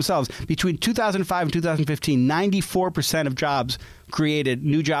people work for themselves. Between 2005 and 2015, 94% of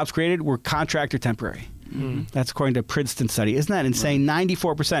new jobs created, were contract or temporary. Mm-hmm. That's according to a Princeton study. Isn't that insane? Right.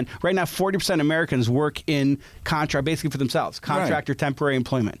 94%. Right now, 40% of Americans work in contract, basically for themselves, contract or temporary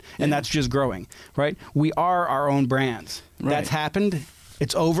employment. And that's just growing, right? We are our own brands. Right. That's happened.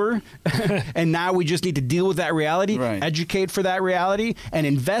 It's over. And now we just need to deal with that reality, educate for that reality, and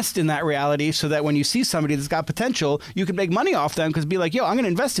invest in that reality so that when you see somebody that's got potential, you can make money off them because be like, yo, I'm going to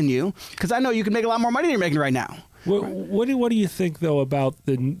invest in you because I know you can make a lot more money than you're making right now. What do you think, though, about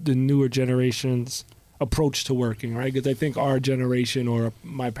the newer generation's approach to working, right? Because I think our generation or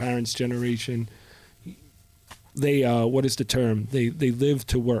my parents' generation, they, what is the term? They live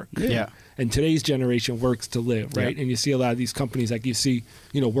to work. Yeah. And today's generation works to live, right? Yep. And you see a lot of these companies, like you see,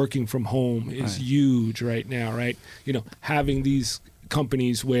 working from home is huge right now, right? Having these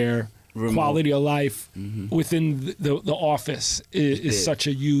companies where remote quality of life within the office is such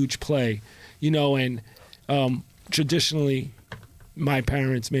a huge play, and traditionally, my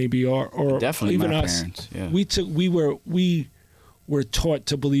parents maybe or definitely even my us, parents, yeah. we were taught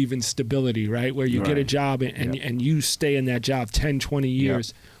to believe in stability, right? Where you get a job and you stay in that job 10, 20 years.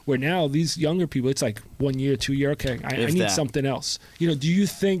 Yep. Where now these younger people, it's like 1 year, 2 year, okay, I need something else. Do you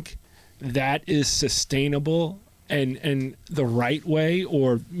think that is sustainable and the right way?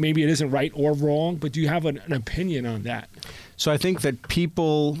 Or maybe it isn't right or wrong, but do you have an opinion on that? So I think that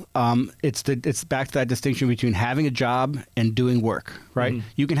people, it's back to that distinction between having a job and doing work, right? Mm-hmm.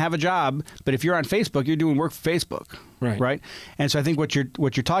 You can have a job, but if you're on Facebook, you're doing work for Facebook, right? And so I think what you're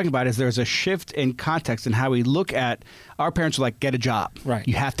talking about is there's a shift in context in how we look at. Our parents are like, get a job. Right.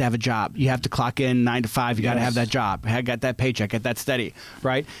 You have to have a job. You have to clock in 9 to 5. You got to have that job. Get that paycheck. Get that steady,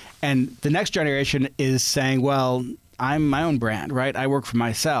 right? And the next generation is saying, well, I'm my own brand, right? I work for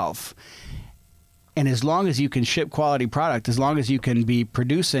myself. And as long as you can ship quality product, as long as you can be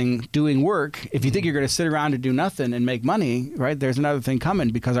producing, doing work, if you think you're going to sit around and do nothing and make money, right, there's another thing coming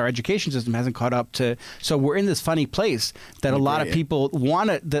because our education system hasn't caught up to. So we're in this funny place that a lot of people want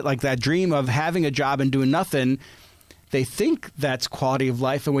that dream of having a job and doing nothing. They think that's quality of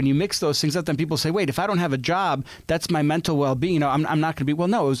life. And when you mix those things up, then people say, wait, if I don't have a job, that's my mental well-being. I'm not going to be, well,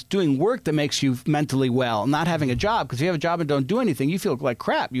 no, it was doing work that makes you mentally well, not having a job. Because if you have a job and don't do anything, you feel like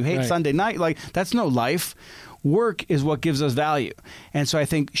crap. You hate Sunday night. Like, that's no life. Work is what gives us value. And so I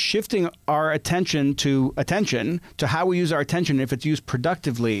think shifting our attention to how we use our attention, if it's used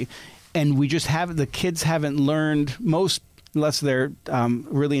productively, and we just the kids haven't learned, most, unless they're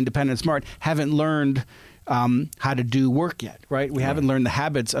really independent and smart, haven't learned how to do work yet, right? We haven't learned the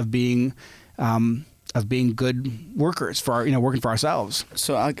habits of being good workers for working for ourselves.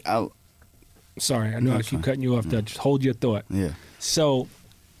 So I'll sorry, I know I keep cutting you off. Just hold your thought. Yeah. So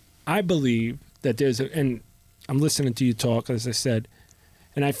I believe that and I'm listening to you talk, as I said,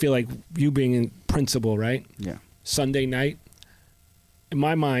 and I feel like you being in principal, right? Yeah. Sunday night, in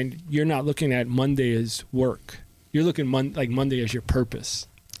my mind, you're not looking at Monday as work. You're looking like Monday as your purpose.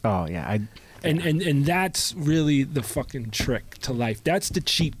 Oh yeah, And that's really the fucking trick to life. That's the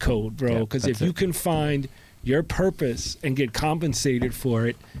cheat code, bro. Because if you can find your purpose and get compensated for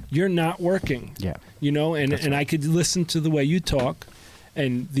it, you're not working. Yeah. And I could listen to the way you talk,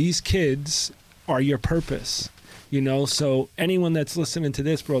 and these kids are your purpose. So anyone that's listening to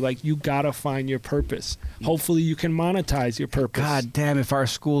this, bro, like, you gotta find your purpose. Hopefully you can monetize your purpose. God damn, if our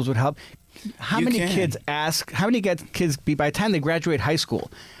schools would help. How many kids by the time they graduate high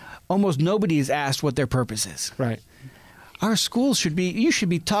school, almost nobody is asked what their purpose is. Right. Our schools you should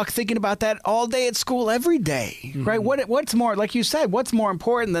be thinking about that all day at school, every day, right? What's more, like you said, what's more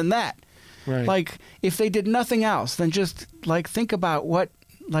important than that? Right. Like, if they did nothing else, then just like think about what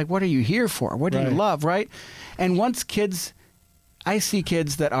are you here for? What do you love, right? And I see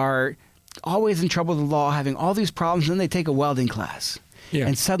kids that are always in trouble with the law, having all these problems, and then they take a welding class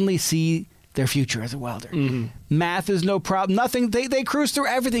and suddenly see their future as a welder. Mm-hmm. Math is no problem. Nothing. They cruise through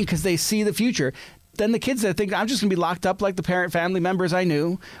everything because they see the future. Then the kids that think, I'm just going to be locked up like the family members I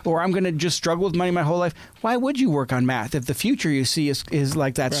knew, or I'm going to just struggle with money my whole life. Why would you work on math if the future you see is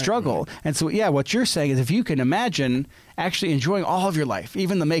like that struggle? Right. And so, what you're saying is if you can imagine actually enjoying all of your life,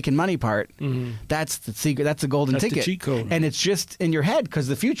 even the making money part, that's the secret. That's the golden ticket. That's the cheat code. And it's just in your head because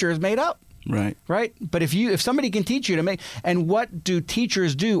the future is made up. Right. But if somebody can teach you to make, and what do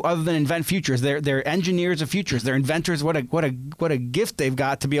teachers do other than invent futures? They're engineers of futures. They're inventors. What a gift they've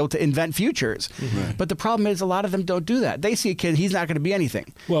got to be able to invent futures. Right. But the problem is a lot of them don't do that. They see a kid, he's not going to be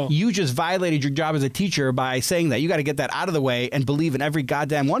anything. Well, you just violated your job as a teacher by saying that. You got to get that out of the way and believe in every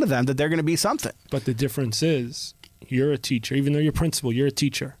goddamn one of them that they're going to be something. But the difference is you're a teacher. Even though you're principal, you're a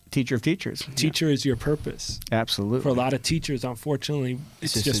teacher. Teacher of teachers. Teacher is your purpose. Absolutely. For a lot of teachers, unfortunately,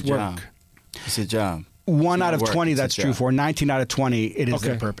 it's just work. Job. It's a job. 1 out of 20 that's true for. 19 out of 20, it is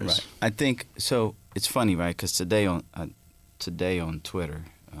their purpose. Right. I think so. it's funny, right? Because today on Twitter,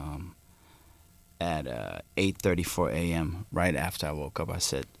 at 8:34 a.m., right after I woke up, I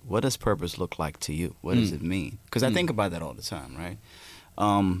said, "What does purpose look like to you? What does it mean?" Because I think about that all the time, right?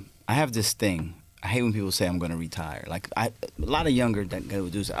 I have this thing. I hate when people say I'm going to retire. Like a lot of younger guys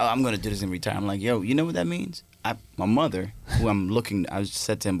would do, "Oh, I'm going to do this and retire." I'm like, "Yo, you know what that means?" My mother, who I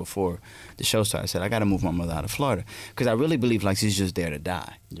said to him before the show started, I said, I got to move my mother out of Florida because I really believe like she's just there to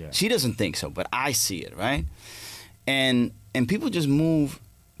die. Yeah. She doesn't think so, but I see it, right? And people just move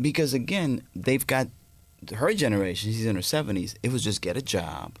because, again, they've got her generation, she's in her 70s, it was just get a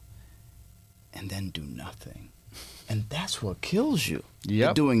job and then do nothing. And that's what kills you,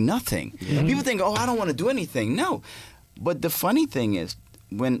 doing nothing. Mm-hmm. People think, oh, I don't want to do anything. No. But the funny thing is,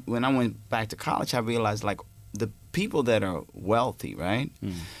 when I went back to college, I realized, like, the people that are wealthy, right?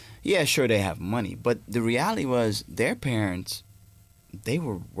 Mm. Yeah, sure, they have money. But the reality was their parents, they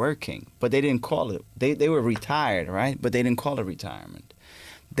were working, but they didn't call it. They were retired, right? But they didn't call it retirement.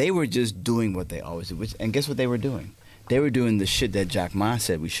 They were just doing what they always do. And guess what they were doing? They were doing the shit that Jack Ma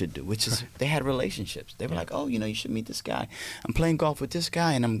said we should do, which is they had relationships. They were like, oh, you should meet this guy. I'm playing golf with this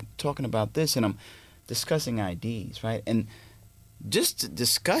guy, and I'm talking about this, and I'm discussing IDs, right? And just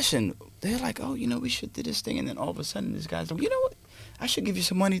discussion, they're like, oh, we should do this thing. And then all of a sudden, this guy's like, you know what? I should give you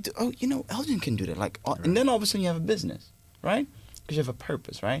some money to, Elgin can do that. Like, and then all of a sudden you have a business, right? Because you have a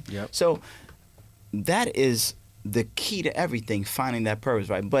purpose, right? Yep. So that is the key to everything, finding that purpose,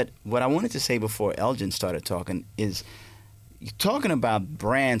 right? But what I wanted to say before Elgin started talking is, you're talking about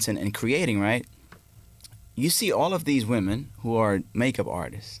brands and creating, right? You see all of these women who are makeup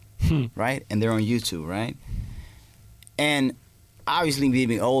artists, right? And they're on YouTube, right? And obviously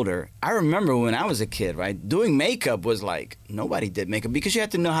being older, I remember when I was a kid, right? Doing makeup was like, nobody did makeup because you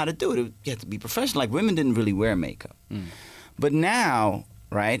had to know how to do it. You had to be professional. Like, women didn't really wear makeup. But now,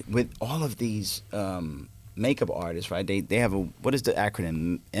 right, with all of these makeup artists, right, they have what is the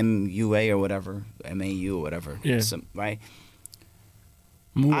acronym? MUA or whatever? MAU or whatever. Yeah. Right?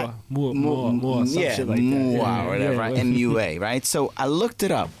 Mua, yeah, shit like that. Mua or whatever, right? MUA, right? So I looked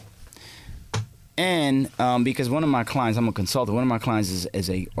it up. And because one of my clients, I'm a consultant, one of my clients is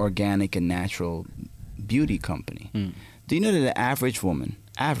a organic and natural beauty company. Do you know that the average woman,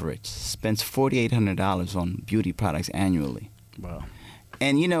 spends $4,800 on beauty products annually? Wow.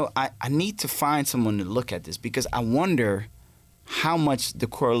 And, I need to find someone to look at this because I wonder how much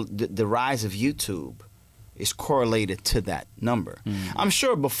the rise of YouTube is correlated to that number. I'm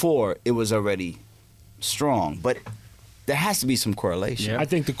sure before it was already strong, but there has to be some correlation. Yeah. I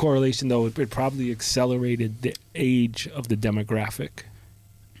think the correlation, though, it probably accelerated the age of the demographic.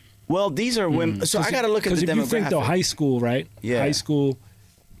 Well, these are women. So I got to look at the demographic. Because if you think, though, high school, right? Yeah. High school,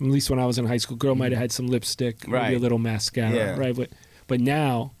 at least when I was in high school, girl might have had some lipstick, maybe a little mascara, right? But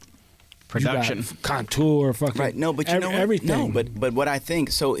now, production, contour, fucking right. No, but you know what? Everything. No, but what I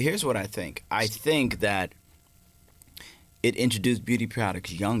think. So here's what I think. I think that it introduced beauty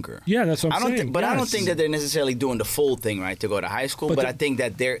products younger. Yeah, that's what I'm saying. I don't think that they're necessarily doing the full thing, right, to go to high school. But I think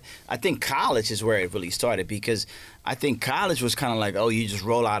that I think college is where it really started because I think college was kind of like, oh, you just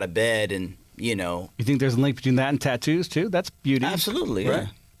roll out of bed and, You think there's a link between that and tattoos too? That's beauty. Absolutely, right?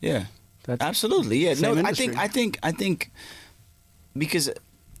 Yeah. That's absolutely, yeah. No, industry. I think because,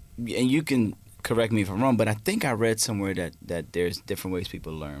 and you can correct me if I'm wrong, but I think I read somewhere that there's different ways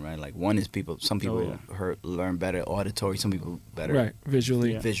people learn, right? Like one is some people learn better auditory, some people better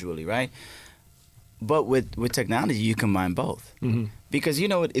visually, right? But with technology, you combine both. Mm-hmm. Because you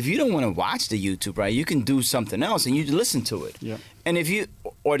know what, if you don't want to watch the YouTube, right, you can do something else and you listen to it. Yeah. And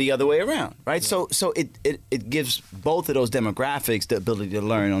or the other way around, right? Yeah. So it gives both of those demographics the ability to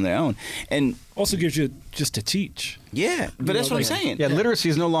learn on their own. And also gives you just to teach. Yeah, but that's what I'm saying. Yeah, literacy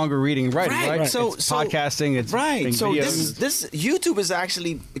is no longer reading and writing, right? So it's podcasting, it's right. So videos. this YouTube is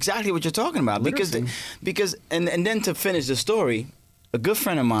actually exactly what you're talking about. Literacy. Because and then to finish the story, a good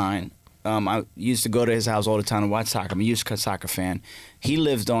friend of mine, I used to go to his house all the time to watch soccer. I'm a huge soccer fan. He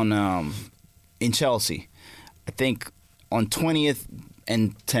lived on in Chelsea, I think on 20th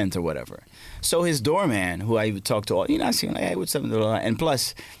and 10th or whatever. So his doorman, who I would talk to, I see him like, hey, what's up? And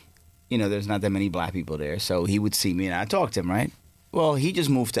plus, there's not that many black people there. So he would see me and I talked to him, right? Well, he just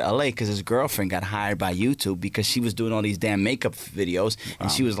moved to L.A. because his girlfriend got hired by YouTube because she was doing all these damn makeup videos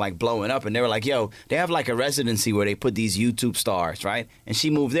and she was like blowing up. And they were like, yo, they have like a residency where they put these YouTube stars, right? And she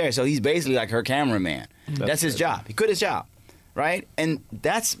moved there. So he's basically like her cameraman. That's his job. He quit his job, right? And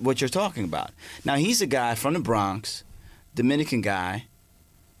that's what you're talking about. Now, he's a guy from the Bronx, Dominican guy,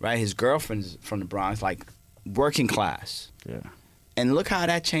 right? His girlfriend's from the Bronx, like working class. Yeah. And look how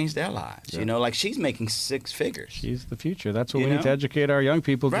that changed their lives. You know, like she's making 6 figures. She's the future. That's what we need to educate our young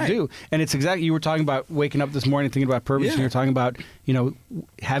people to do. And it's exactly, you were talking about waking up this morning thinking about purpose, and you're talking about, you know,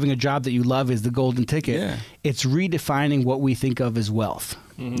 having a job that you love is the golden ticket. Yeah. It's redefining what we think of as wealth.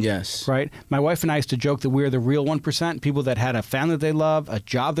 Mm-hmm. Yes. Right? My wife and I used to joke that we're the real 1%, people that had a family that they love, a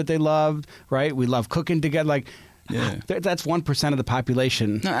job that they loved, right? We love cooking together. Like, that's 1% of the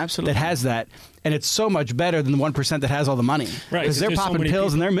population that has that. And it's so much better than the 1% that has all the money. Right. Because they're popping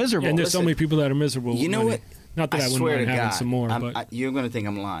pills and they're miserable. And there's so many people that are miserable. You know what? Not that I wouldn't mind having some more. But you're going to think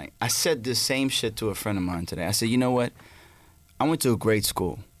I'm lying. I said this same shit to a friend of mine today. I said, you know what? I went to a great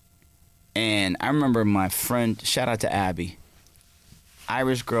school. And I remember my friend, shout out to Abby,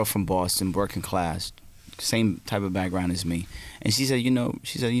 Irish girl from Boston, working class, same type of background as me. And she said, you know,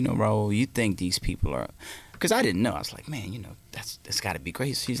 Raul, you think these people are... Because I didn't know. I was like, man, you know, that's got to be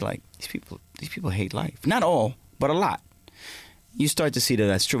great. She's like, these people hate life. Not all, but a lot. You start to see that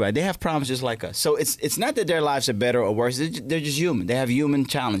that's true. Right? They have problems just like us. So it's not that their lives are better or worse. They're just human. They have human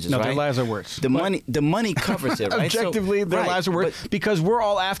challenges. No, their lives are worse. The money covers it. Right? Objectively, their lives are worse because we're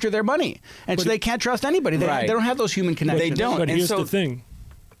all after their money, and so they can't trust anybody. They don't have those human connections. They don't. But here's the thing.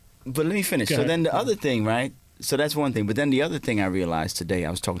 But let me finish. So then the other thing, right? So that's one thing. But then the other thing I realized today,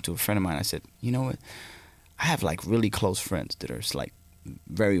 I was talking to a friend of mine. I said, you know what? I have like really close friends that are like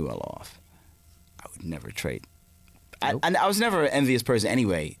very well off. I would never trade. Nope. I was never an envious person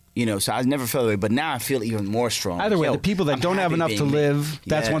anyway, you know, so I never felt that way. But now I feel even more strong. Either way, the people that don't have enough to live,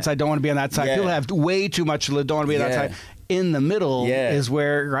 that's one side, don't want to be on that side. People that have way too much to live, don't want to be on that side. In the middle is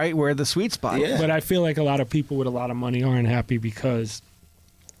where the sweet spot is. But I feel like a lot of people with a lot of money aren't happy because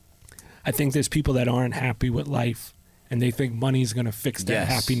I think there's people that aren't happy with life. And they think money's going to fix their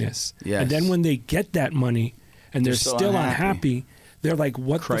happiness. Yes. And then when they get that money and they're still unhappy, they're like,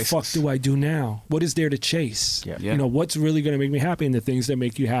 what the fuck do I do now? What is there to chase? Yeah. You know, what's really going to make me happy? And the things that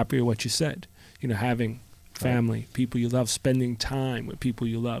make you happy are what you said. You know, having family, people you love, spending time with people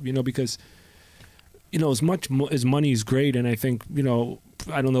you love. You know, because, you know, as much as money is great, and I think, you know,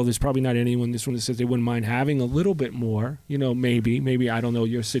 I don't know, there's probably not anyone in this one that says they wouldn't mind having a little bit more. You know, maybe I don't know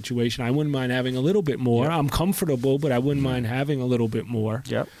your situation. I wouldn't mind having a little bit more. Yep. I'm comfortable, but I wouldn't mind having a little bit more.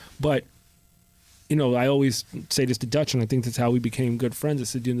 Yep. But, you know, I always say this to Dutch, and I think that's how we became good friends. I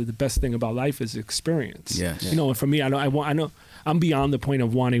said, you know, the best thing about life is experience. Yes. You know, and for me, I know I'm beyond the point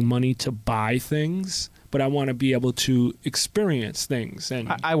of wanting money to buy things, but I want to be able to experience things.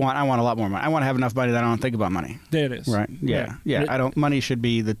 And I want a lot more money. I want to have enough money that I don't think about money. There it is. Right. Yeah. Money should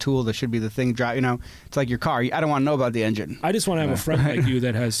be the tool. That should be the thing. You know, it's like your car. I don't want to know about the engine. I just want to have a friend like you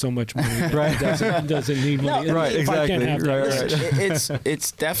that has so much money that doesn't need money. No, right. Exactly. I can't have that.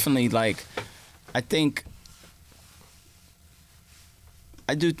 It's definitely like, I think.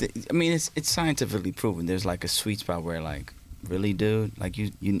 I do. I mean, it's scientifically proven. There's like a sweet spot where, like, really, dude, like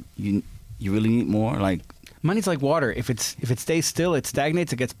you really need more. Like, money's like water. If it stays still, it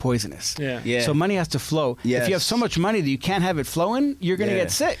stagnates. It gets poisonous. Yeah. So money has to flow. Yes. If you have so much money that you can't have it flowing, you're gonna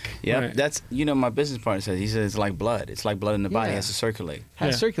get sick. Yeah. Right. That's, you know, my business partner says. He says it's like blood. It's like blood in the body. It has to circulate.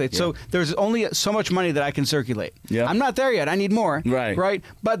 So there's only so much money that I can circulate. Yeah. I'm not there yet. I need more. Right.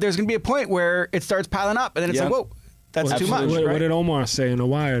 But there's gonna be a point where it starts piling up, and then it's like, whoa. That's too much. What did Omar say in The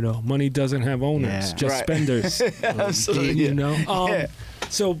Wire, though? Money doesn't have owners, just spenders. Absolutely. You know?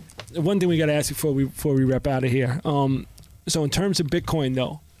 So one thing we got to ask you before we wrap out of here. So in terms of Bitcoin,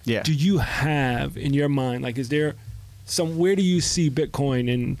 though, do you have in your mind, like, is there where do you see Bitcoin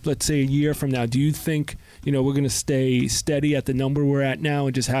in, let's say, a year from now? Do you think, you know, we're going to stay steady at the number we're at now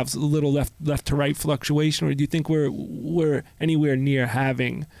and just have a little left to right fluctuation, or do you think we're anywhere near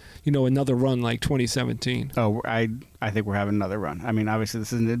having, you know, another run like 2017? Oh, I think we're having another run. I mean, obviously,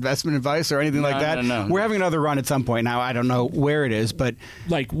 this isn't investment advice or anything like that. No. We're having another run at some point. Now, I don't know where it is, but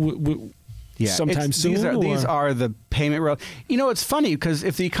like sometime soon. These are the payment rails. You know, it's funny because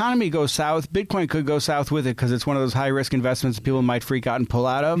if the economy goes south, Bitcoin could go south with it because it's one of those high risk investments people might freak out and pull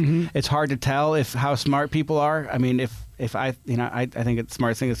out of. Mm-hmm. It's hard to tell how smart people are. I mean, if I think it's the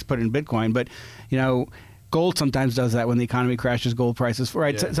smartest thing is to put it in Bitcoin, but you know. Gold sometimes does that when the economy crashes. Gold prices,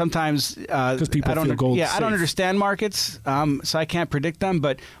 right? Yeah. Sometimes because people feel gold. Yeah, I don't understand markets, so I can't predict them.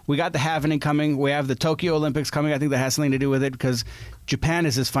 But we got the halvening coming. We have the Tokyo Olympics coming. I think that has something to do with it because Japan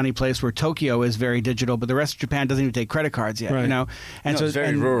is this funny place where Tokyo is very digital, but the rest of Japan doesn't even take credit cards yet. Right. You know, and so it's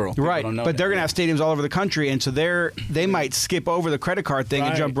very rural. Right, but they're going to have stadiums all over the country, and so they might skip over the credit card thing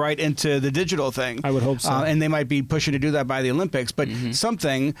and jump right into the digital thing. I would hope so. And they might be pushing to do that by the Olympics, but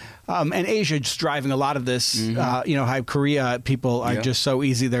something. And Asia's driving a lot of this. You know, how Korea people are just so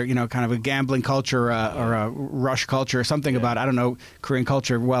easy. They're, you know, kind of a gambling culture or a rush culture or something about, I don't know, Korean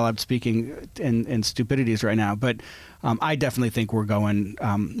culture. Well, I'm speaking in stupidities right now. But I definitely think we're going.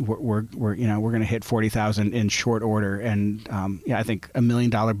 We're going to hit 40,000 in short order, and I think $1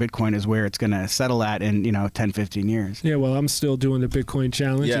 million Bitcoin is where it's going to settle at in 10, 15 years. Yeah, well, I'm still doing the Bitcoin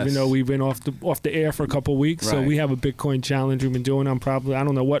challenge, even though we've been off the air for a couple of weeks. Right. So we have a Bitcoin challenge we've been doing. I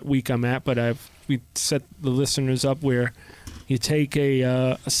don't know what week I'm at, but we set the listeners up where you take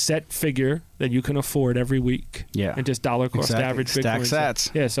a set figure that you can afford every week, and just dollar cost average Bitcoin. Stack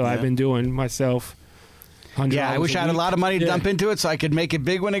sats. So I've been doing myself. I wish I had a lot of money to dump into it so I could make it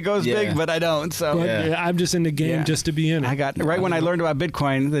big when it goes big, but I don't. So I'm just in the game just to be in it. When I learned about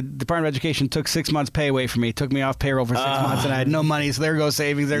Bitcoin, the Department of Education took 6 months pay away from me. It took me off payroll for 6 months, and I had no money. So there goes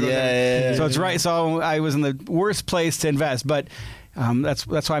savings. There goes savings. So it's right. So I was in the worst place to invest, but. That's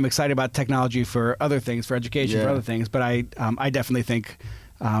why I'm excited about technology for other things, for education, for other things. But I definitely think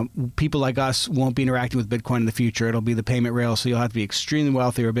people like us won't be interacting with Bitcoin in the future. It'll be the payment rail, so you'll have to be extremely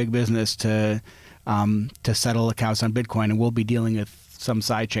wealthy or a big business to settle accounts on Bitcoin, and we'll be dealing with some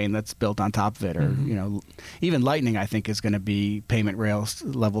sidechain that's built on top of it, or even Lightning. I think is going to be payment rails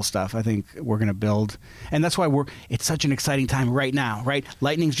level stuff. I think we're going to build, and that's why it's such an exciting time right now. Right,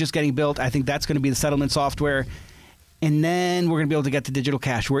 Lightning's just getting built. I think that's going to be the settlement software. And then we're going to be able to get to digital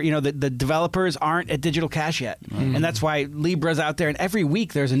cash, where the developers aren't at digital cash yet, and that's why Libra's out there. And every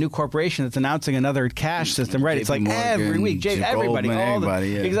week there's a new corporation that's announcing another cash system. Right? It's like every week,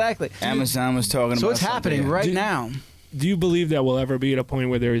 everybody, exactly. Amazon was talking about. So it's happening right now. Do you believe that we'll ever be at a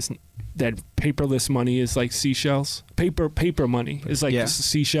point where there is that paperless money is like seashells? Paper money is like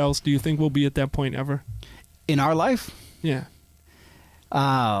seashells. Do you think we'll be at that point ever in our life? Yeah.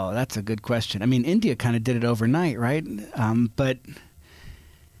 Oh, that's a good question. I mean, India kind of did it overnight, right? But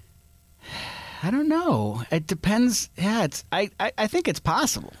I don't know. It depends. Yeah, I think it's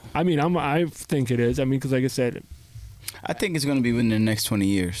possible. I mean, I think it is. I mean, because like I said, I think it's going to be within the next 20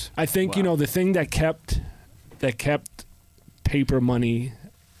 years. I think the thing that kept paper money,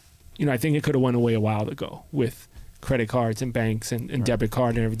 I think it could have went away a while ago with credit cards and banks and debit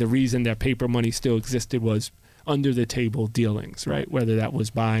card and everything. The reason that paper money still existed was under the table dealings, right? Whether that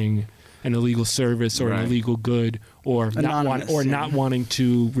was buying an illegal service or an illegal good, or not wanting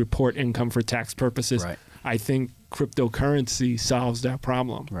to report income for tax purposes. Right. I think cryptocurrency solves that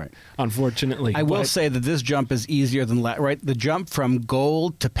problem. Right. Unfortunately, I will say that this jump is easier than right. The jump from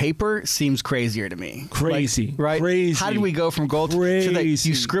gold to paper seems crazier to me. Crazy, right? Crazy. How did we go from gold to you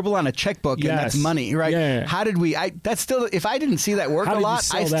scribble on a checkbook and that's money, right? Yeah. How did we? That's still. If I didn't see that work a lot,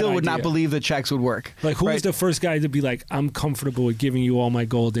 I still would not believe the checks would work. Like, who was the first guy to be like, "I'm comfortable with giving you all my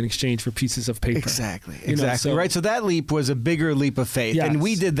gold in exchange for pieces of paper"? Exactly. Right. So that leap was a bigger leap of faith, and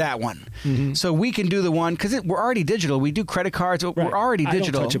we did that one. Mm-hmm. So we can do the one because we're already digital. We do credit cards. We're already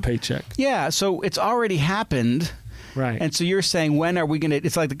digital. I don't touch a paycheck. Yeah, so it's already happened. Right. And so you're saying, when are we going to?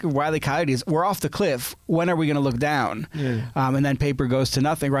 It's like the Wile E. Coyotes. We're off the cliff. When are we going to look down? Yeah. And then paper goes to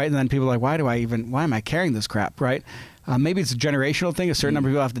nothing, right? And then people are like, why am I carrying this crap, right? Maybe it's a generational thing. A certain number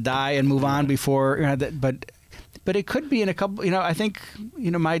of people have to die and move on before. But it could be in a couple. I think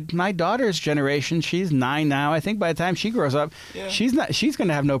my daughter's generation. She's 9 now. I think by the time she grows up, she's going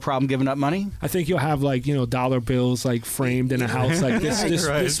to have no problem giving up money. I think you'll have dollar bills framed in a house like this.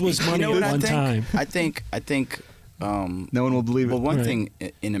 This was money at one time. I think. No one will believe it. Well, one thing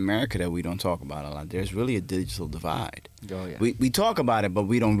in America that we don't talk about a lot, there's really a digital divide. Oh, yeah. We talk about it, but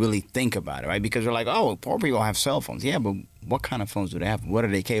we don't really think about it, right? Because we're like, oh, poor people have cell phones. Yeah, but what kind of phones do they have? What are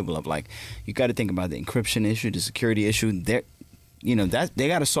they capable of? Like, you got to think about the encryption issue, the security issue. They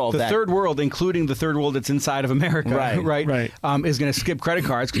got to solve that. The third world, including the third world that's inside of America, is going to skip credit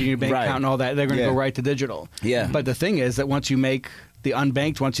cards because you need a bank account and all that. They're going to go right to digital. Yeah. But the thing is that once you make the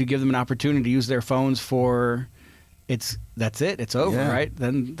unbanked, once you give them an opportunity to use their phones for... That's it. It's over, right?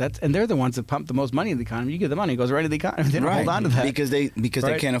 And they're the ones that pump the most money in the economy. You give the money, it goes right into the economy. They don't hold on to that because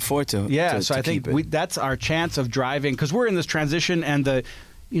they can't afford to. Yeah, so I think that's our chance of driving, because we're in this transition, and the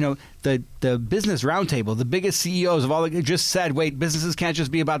business roundtable, the biggest CEOs of all, just said, wait, businesses can't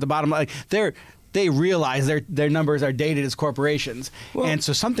just be about the bottom line. They realize their numbers are dated as corporations, and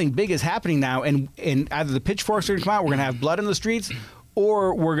so something big is happening now, and either the pitchforks are going to come out, we're going to have blood in the streets,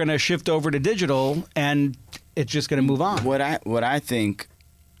 or we're going to shift over to digital, and it's just going to move on. What I think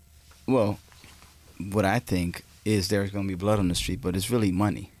is there's going to be blood on the street, but it's really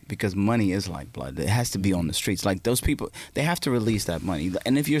money, because money is like blood. It has to be on the streets. Like, those people, they have to release that money.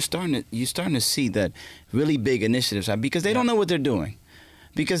 And if you're starting to see that really big initiatives, because they don't know what they're doing.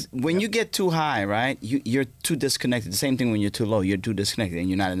 Because when you get too high, right, you're too disconnected. The same thing when you're too low. You're too disconnected and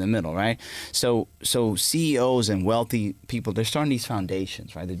you're not in the middle, right? So CEOs and wealthy people, they're starting these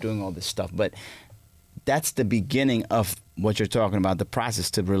foundations, right? They're doing all this stuff. But that's the beginning of what you're talking about, the process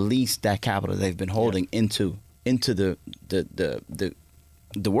to release that capital they've been holding into into the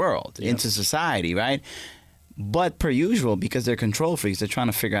world, into society, right? But per usual, because they're control freaks, they're trying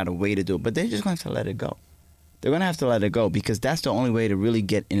to figure out a way to do it. But they're just going to have to let it go. They're going to have to let it go because that's the only way to really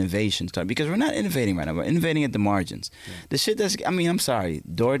get innovation started. Because we're not innovating right now. We're innovating at the margins. Yeah. The shit that's, I mean, I'm sorry,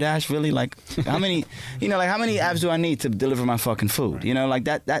 DoorDash, really? Like, how many, how many apps do I need to deliver my fucking food? Right. Like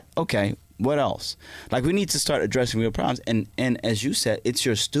that, okay, what else? Like, we need to start addressing real problems. And as you said, it's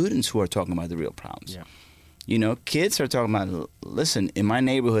your students who are talking about the real problems. Yeah. Kids are talking about, listen, in my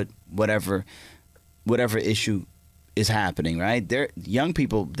neighborhood, whatever issue is happening, right? They're young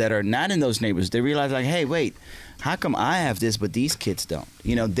people that are not in those neighborhoods. They realize, like, hey, wait, how come I have this but these kids don't?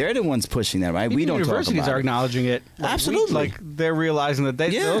 They're the ones pushing that, right? Even we don't talk about it. Universities are acknowledging it. Absolutely. They're realizing that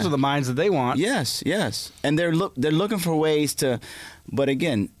those are the minds that they want. Yes. And they're looking for ways to, but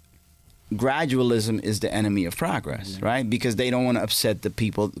again, gradualism is the enemy of progress, right? Because they don't want to upset the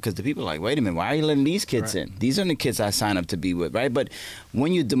people, because the people are like, wait a minute, why are you letting these kids in? These are the kids I signed up to be with, right? But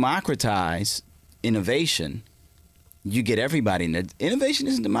when you democratize innovation, you get everybody in there. Innovation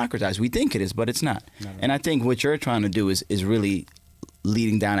isn't democratized. We think it is, but it's not. And I think what you're trying to do is really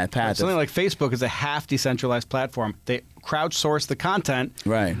leading down that path. Something like Facebook is a half decentralized platform. They crowdsource the content,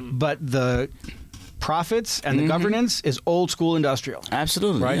 right? But the profits and the governance is old school industrial.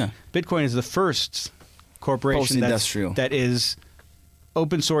 Absolutely, right? Yeah. Bitcoin is the first corporation that is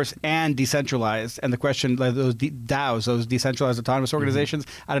open source and decentralized. And the question, like those DAOs, those decentralized autonomous organizations,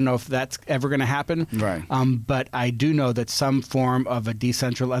 I don't know if that's ever going to happen. Right. But I do know that some form of a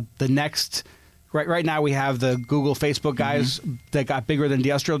decentralized, the next, right now we have the Google, Facebook guys that got bigger than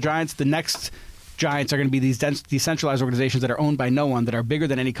industrial giants. The next giants are going to be these decentralized organizations that are owned by no one, that are bigger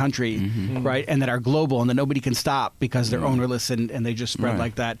than any country, right, and that are global and that nobody can stop because they're ownerless and they just spread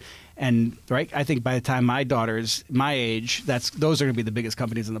like that. And I think by the time my daughter's my age, those are going to be the biggest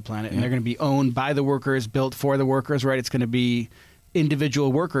companies on the planet, and they're going to be owned by the workers, built for the workers, right? It's going to be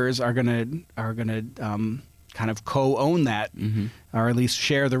individual workers are going to kind of co-own that, or at least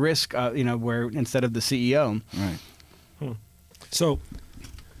share the risk, where instead of the CEO. Right. So,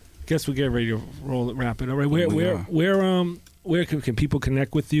 guess we get ready to wrap it. All right, where can people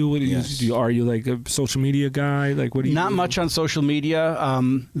connect with you? Are you like a social media guy? Like, what do you? Not much on social media.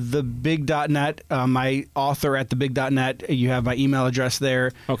 TheBig.net. My author at TheBig.net. You have my email address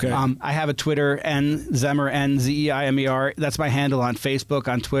there. Okay. I have a Twitter, Nzeimer, Nzeimer. That's my handle on Facebook,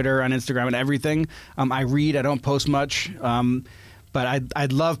 on Twitter, on Instagram, and everything. I read. I don't post much. But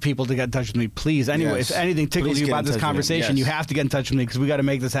I'd love people to get in touch with me, please. Anyway, if anything tickles you about this conversation, you have to get in touch with me because we got to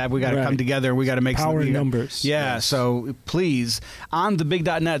make this happen. We got to come together. We got to make power in numbers. Yeah. Yes. So please, on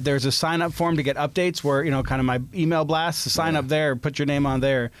thebig.net, there's a sign up form to get updates where kind of my email blasts. Sign up there, put your name on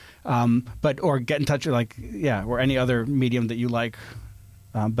there, or get in touch with or any other medium that you like.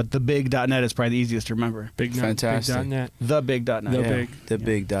 But thebig.net is probably the easiest to remember. Fantastic. Big.net. TheBig.net.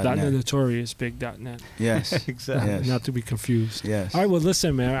 TheBig.net. Not the notorious Big.net. Yes. Exactly. Yes. Not to be confused. Yes. All right, well,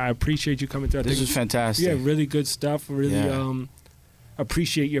 listen, man, I appreciate you coming through. This is fantastic. Yeah, really good stuff. Really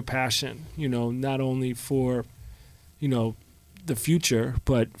appreciate your passion, not only for, the future,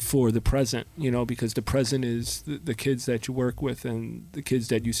 but for the present, because the present is the kids that you work with and the kids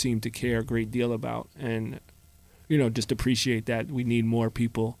that you seem to care a great deal about. And just appreciate that. We need more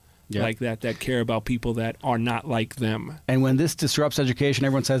people like that care about people that are not like them. And when this disrupts education,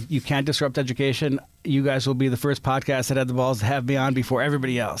 everyone says you can't disrupt education. You guys will be the first podcast that had the balls to have me on before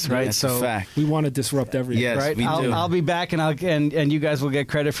everybody else, right? That's a fact. We want to disrupt everything. Yes, right? we do. I'll be back, and you guys will get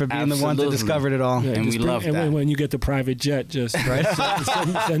credit for being the ones that discovered it all. Yeah, and we love that. And when you get the private jet, just send it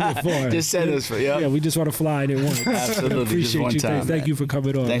for us. Just send us for Yeah, we just want to fly it once. Absolutely. Appreciate just you. one time, Thank you for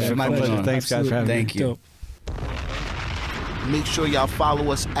coming on. Thanks for my pleasure. on. Thanks, guys, for having me. Thank you. Dope. Make sure y'all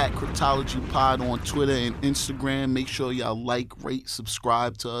follow us at Cryptology Pod on Twitter and Instagram. Make sure y'all like, rate,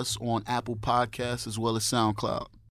 subscribe to us on Apple Podcasts as well as SoundCloud.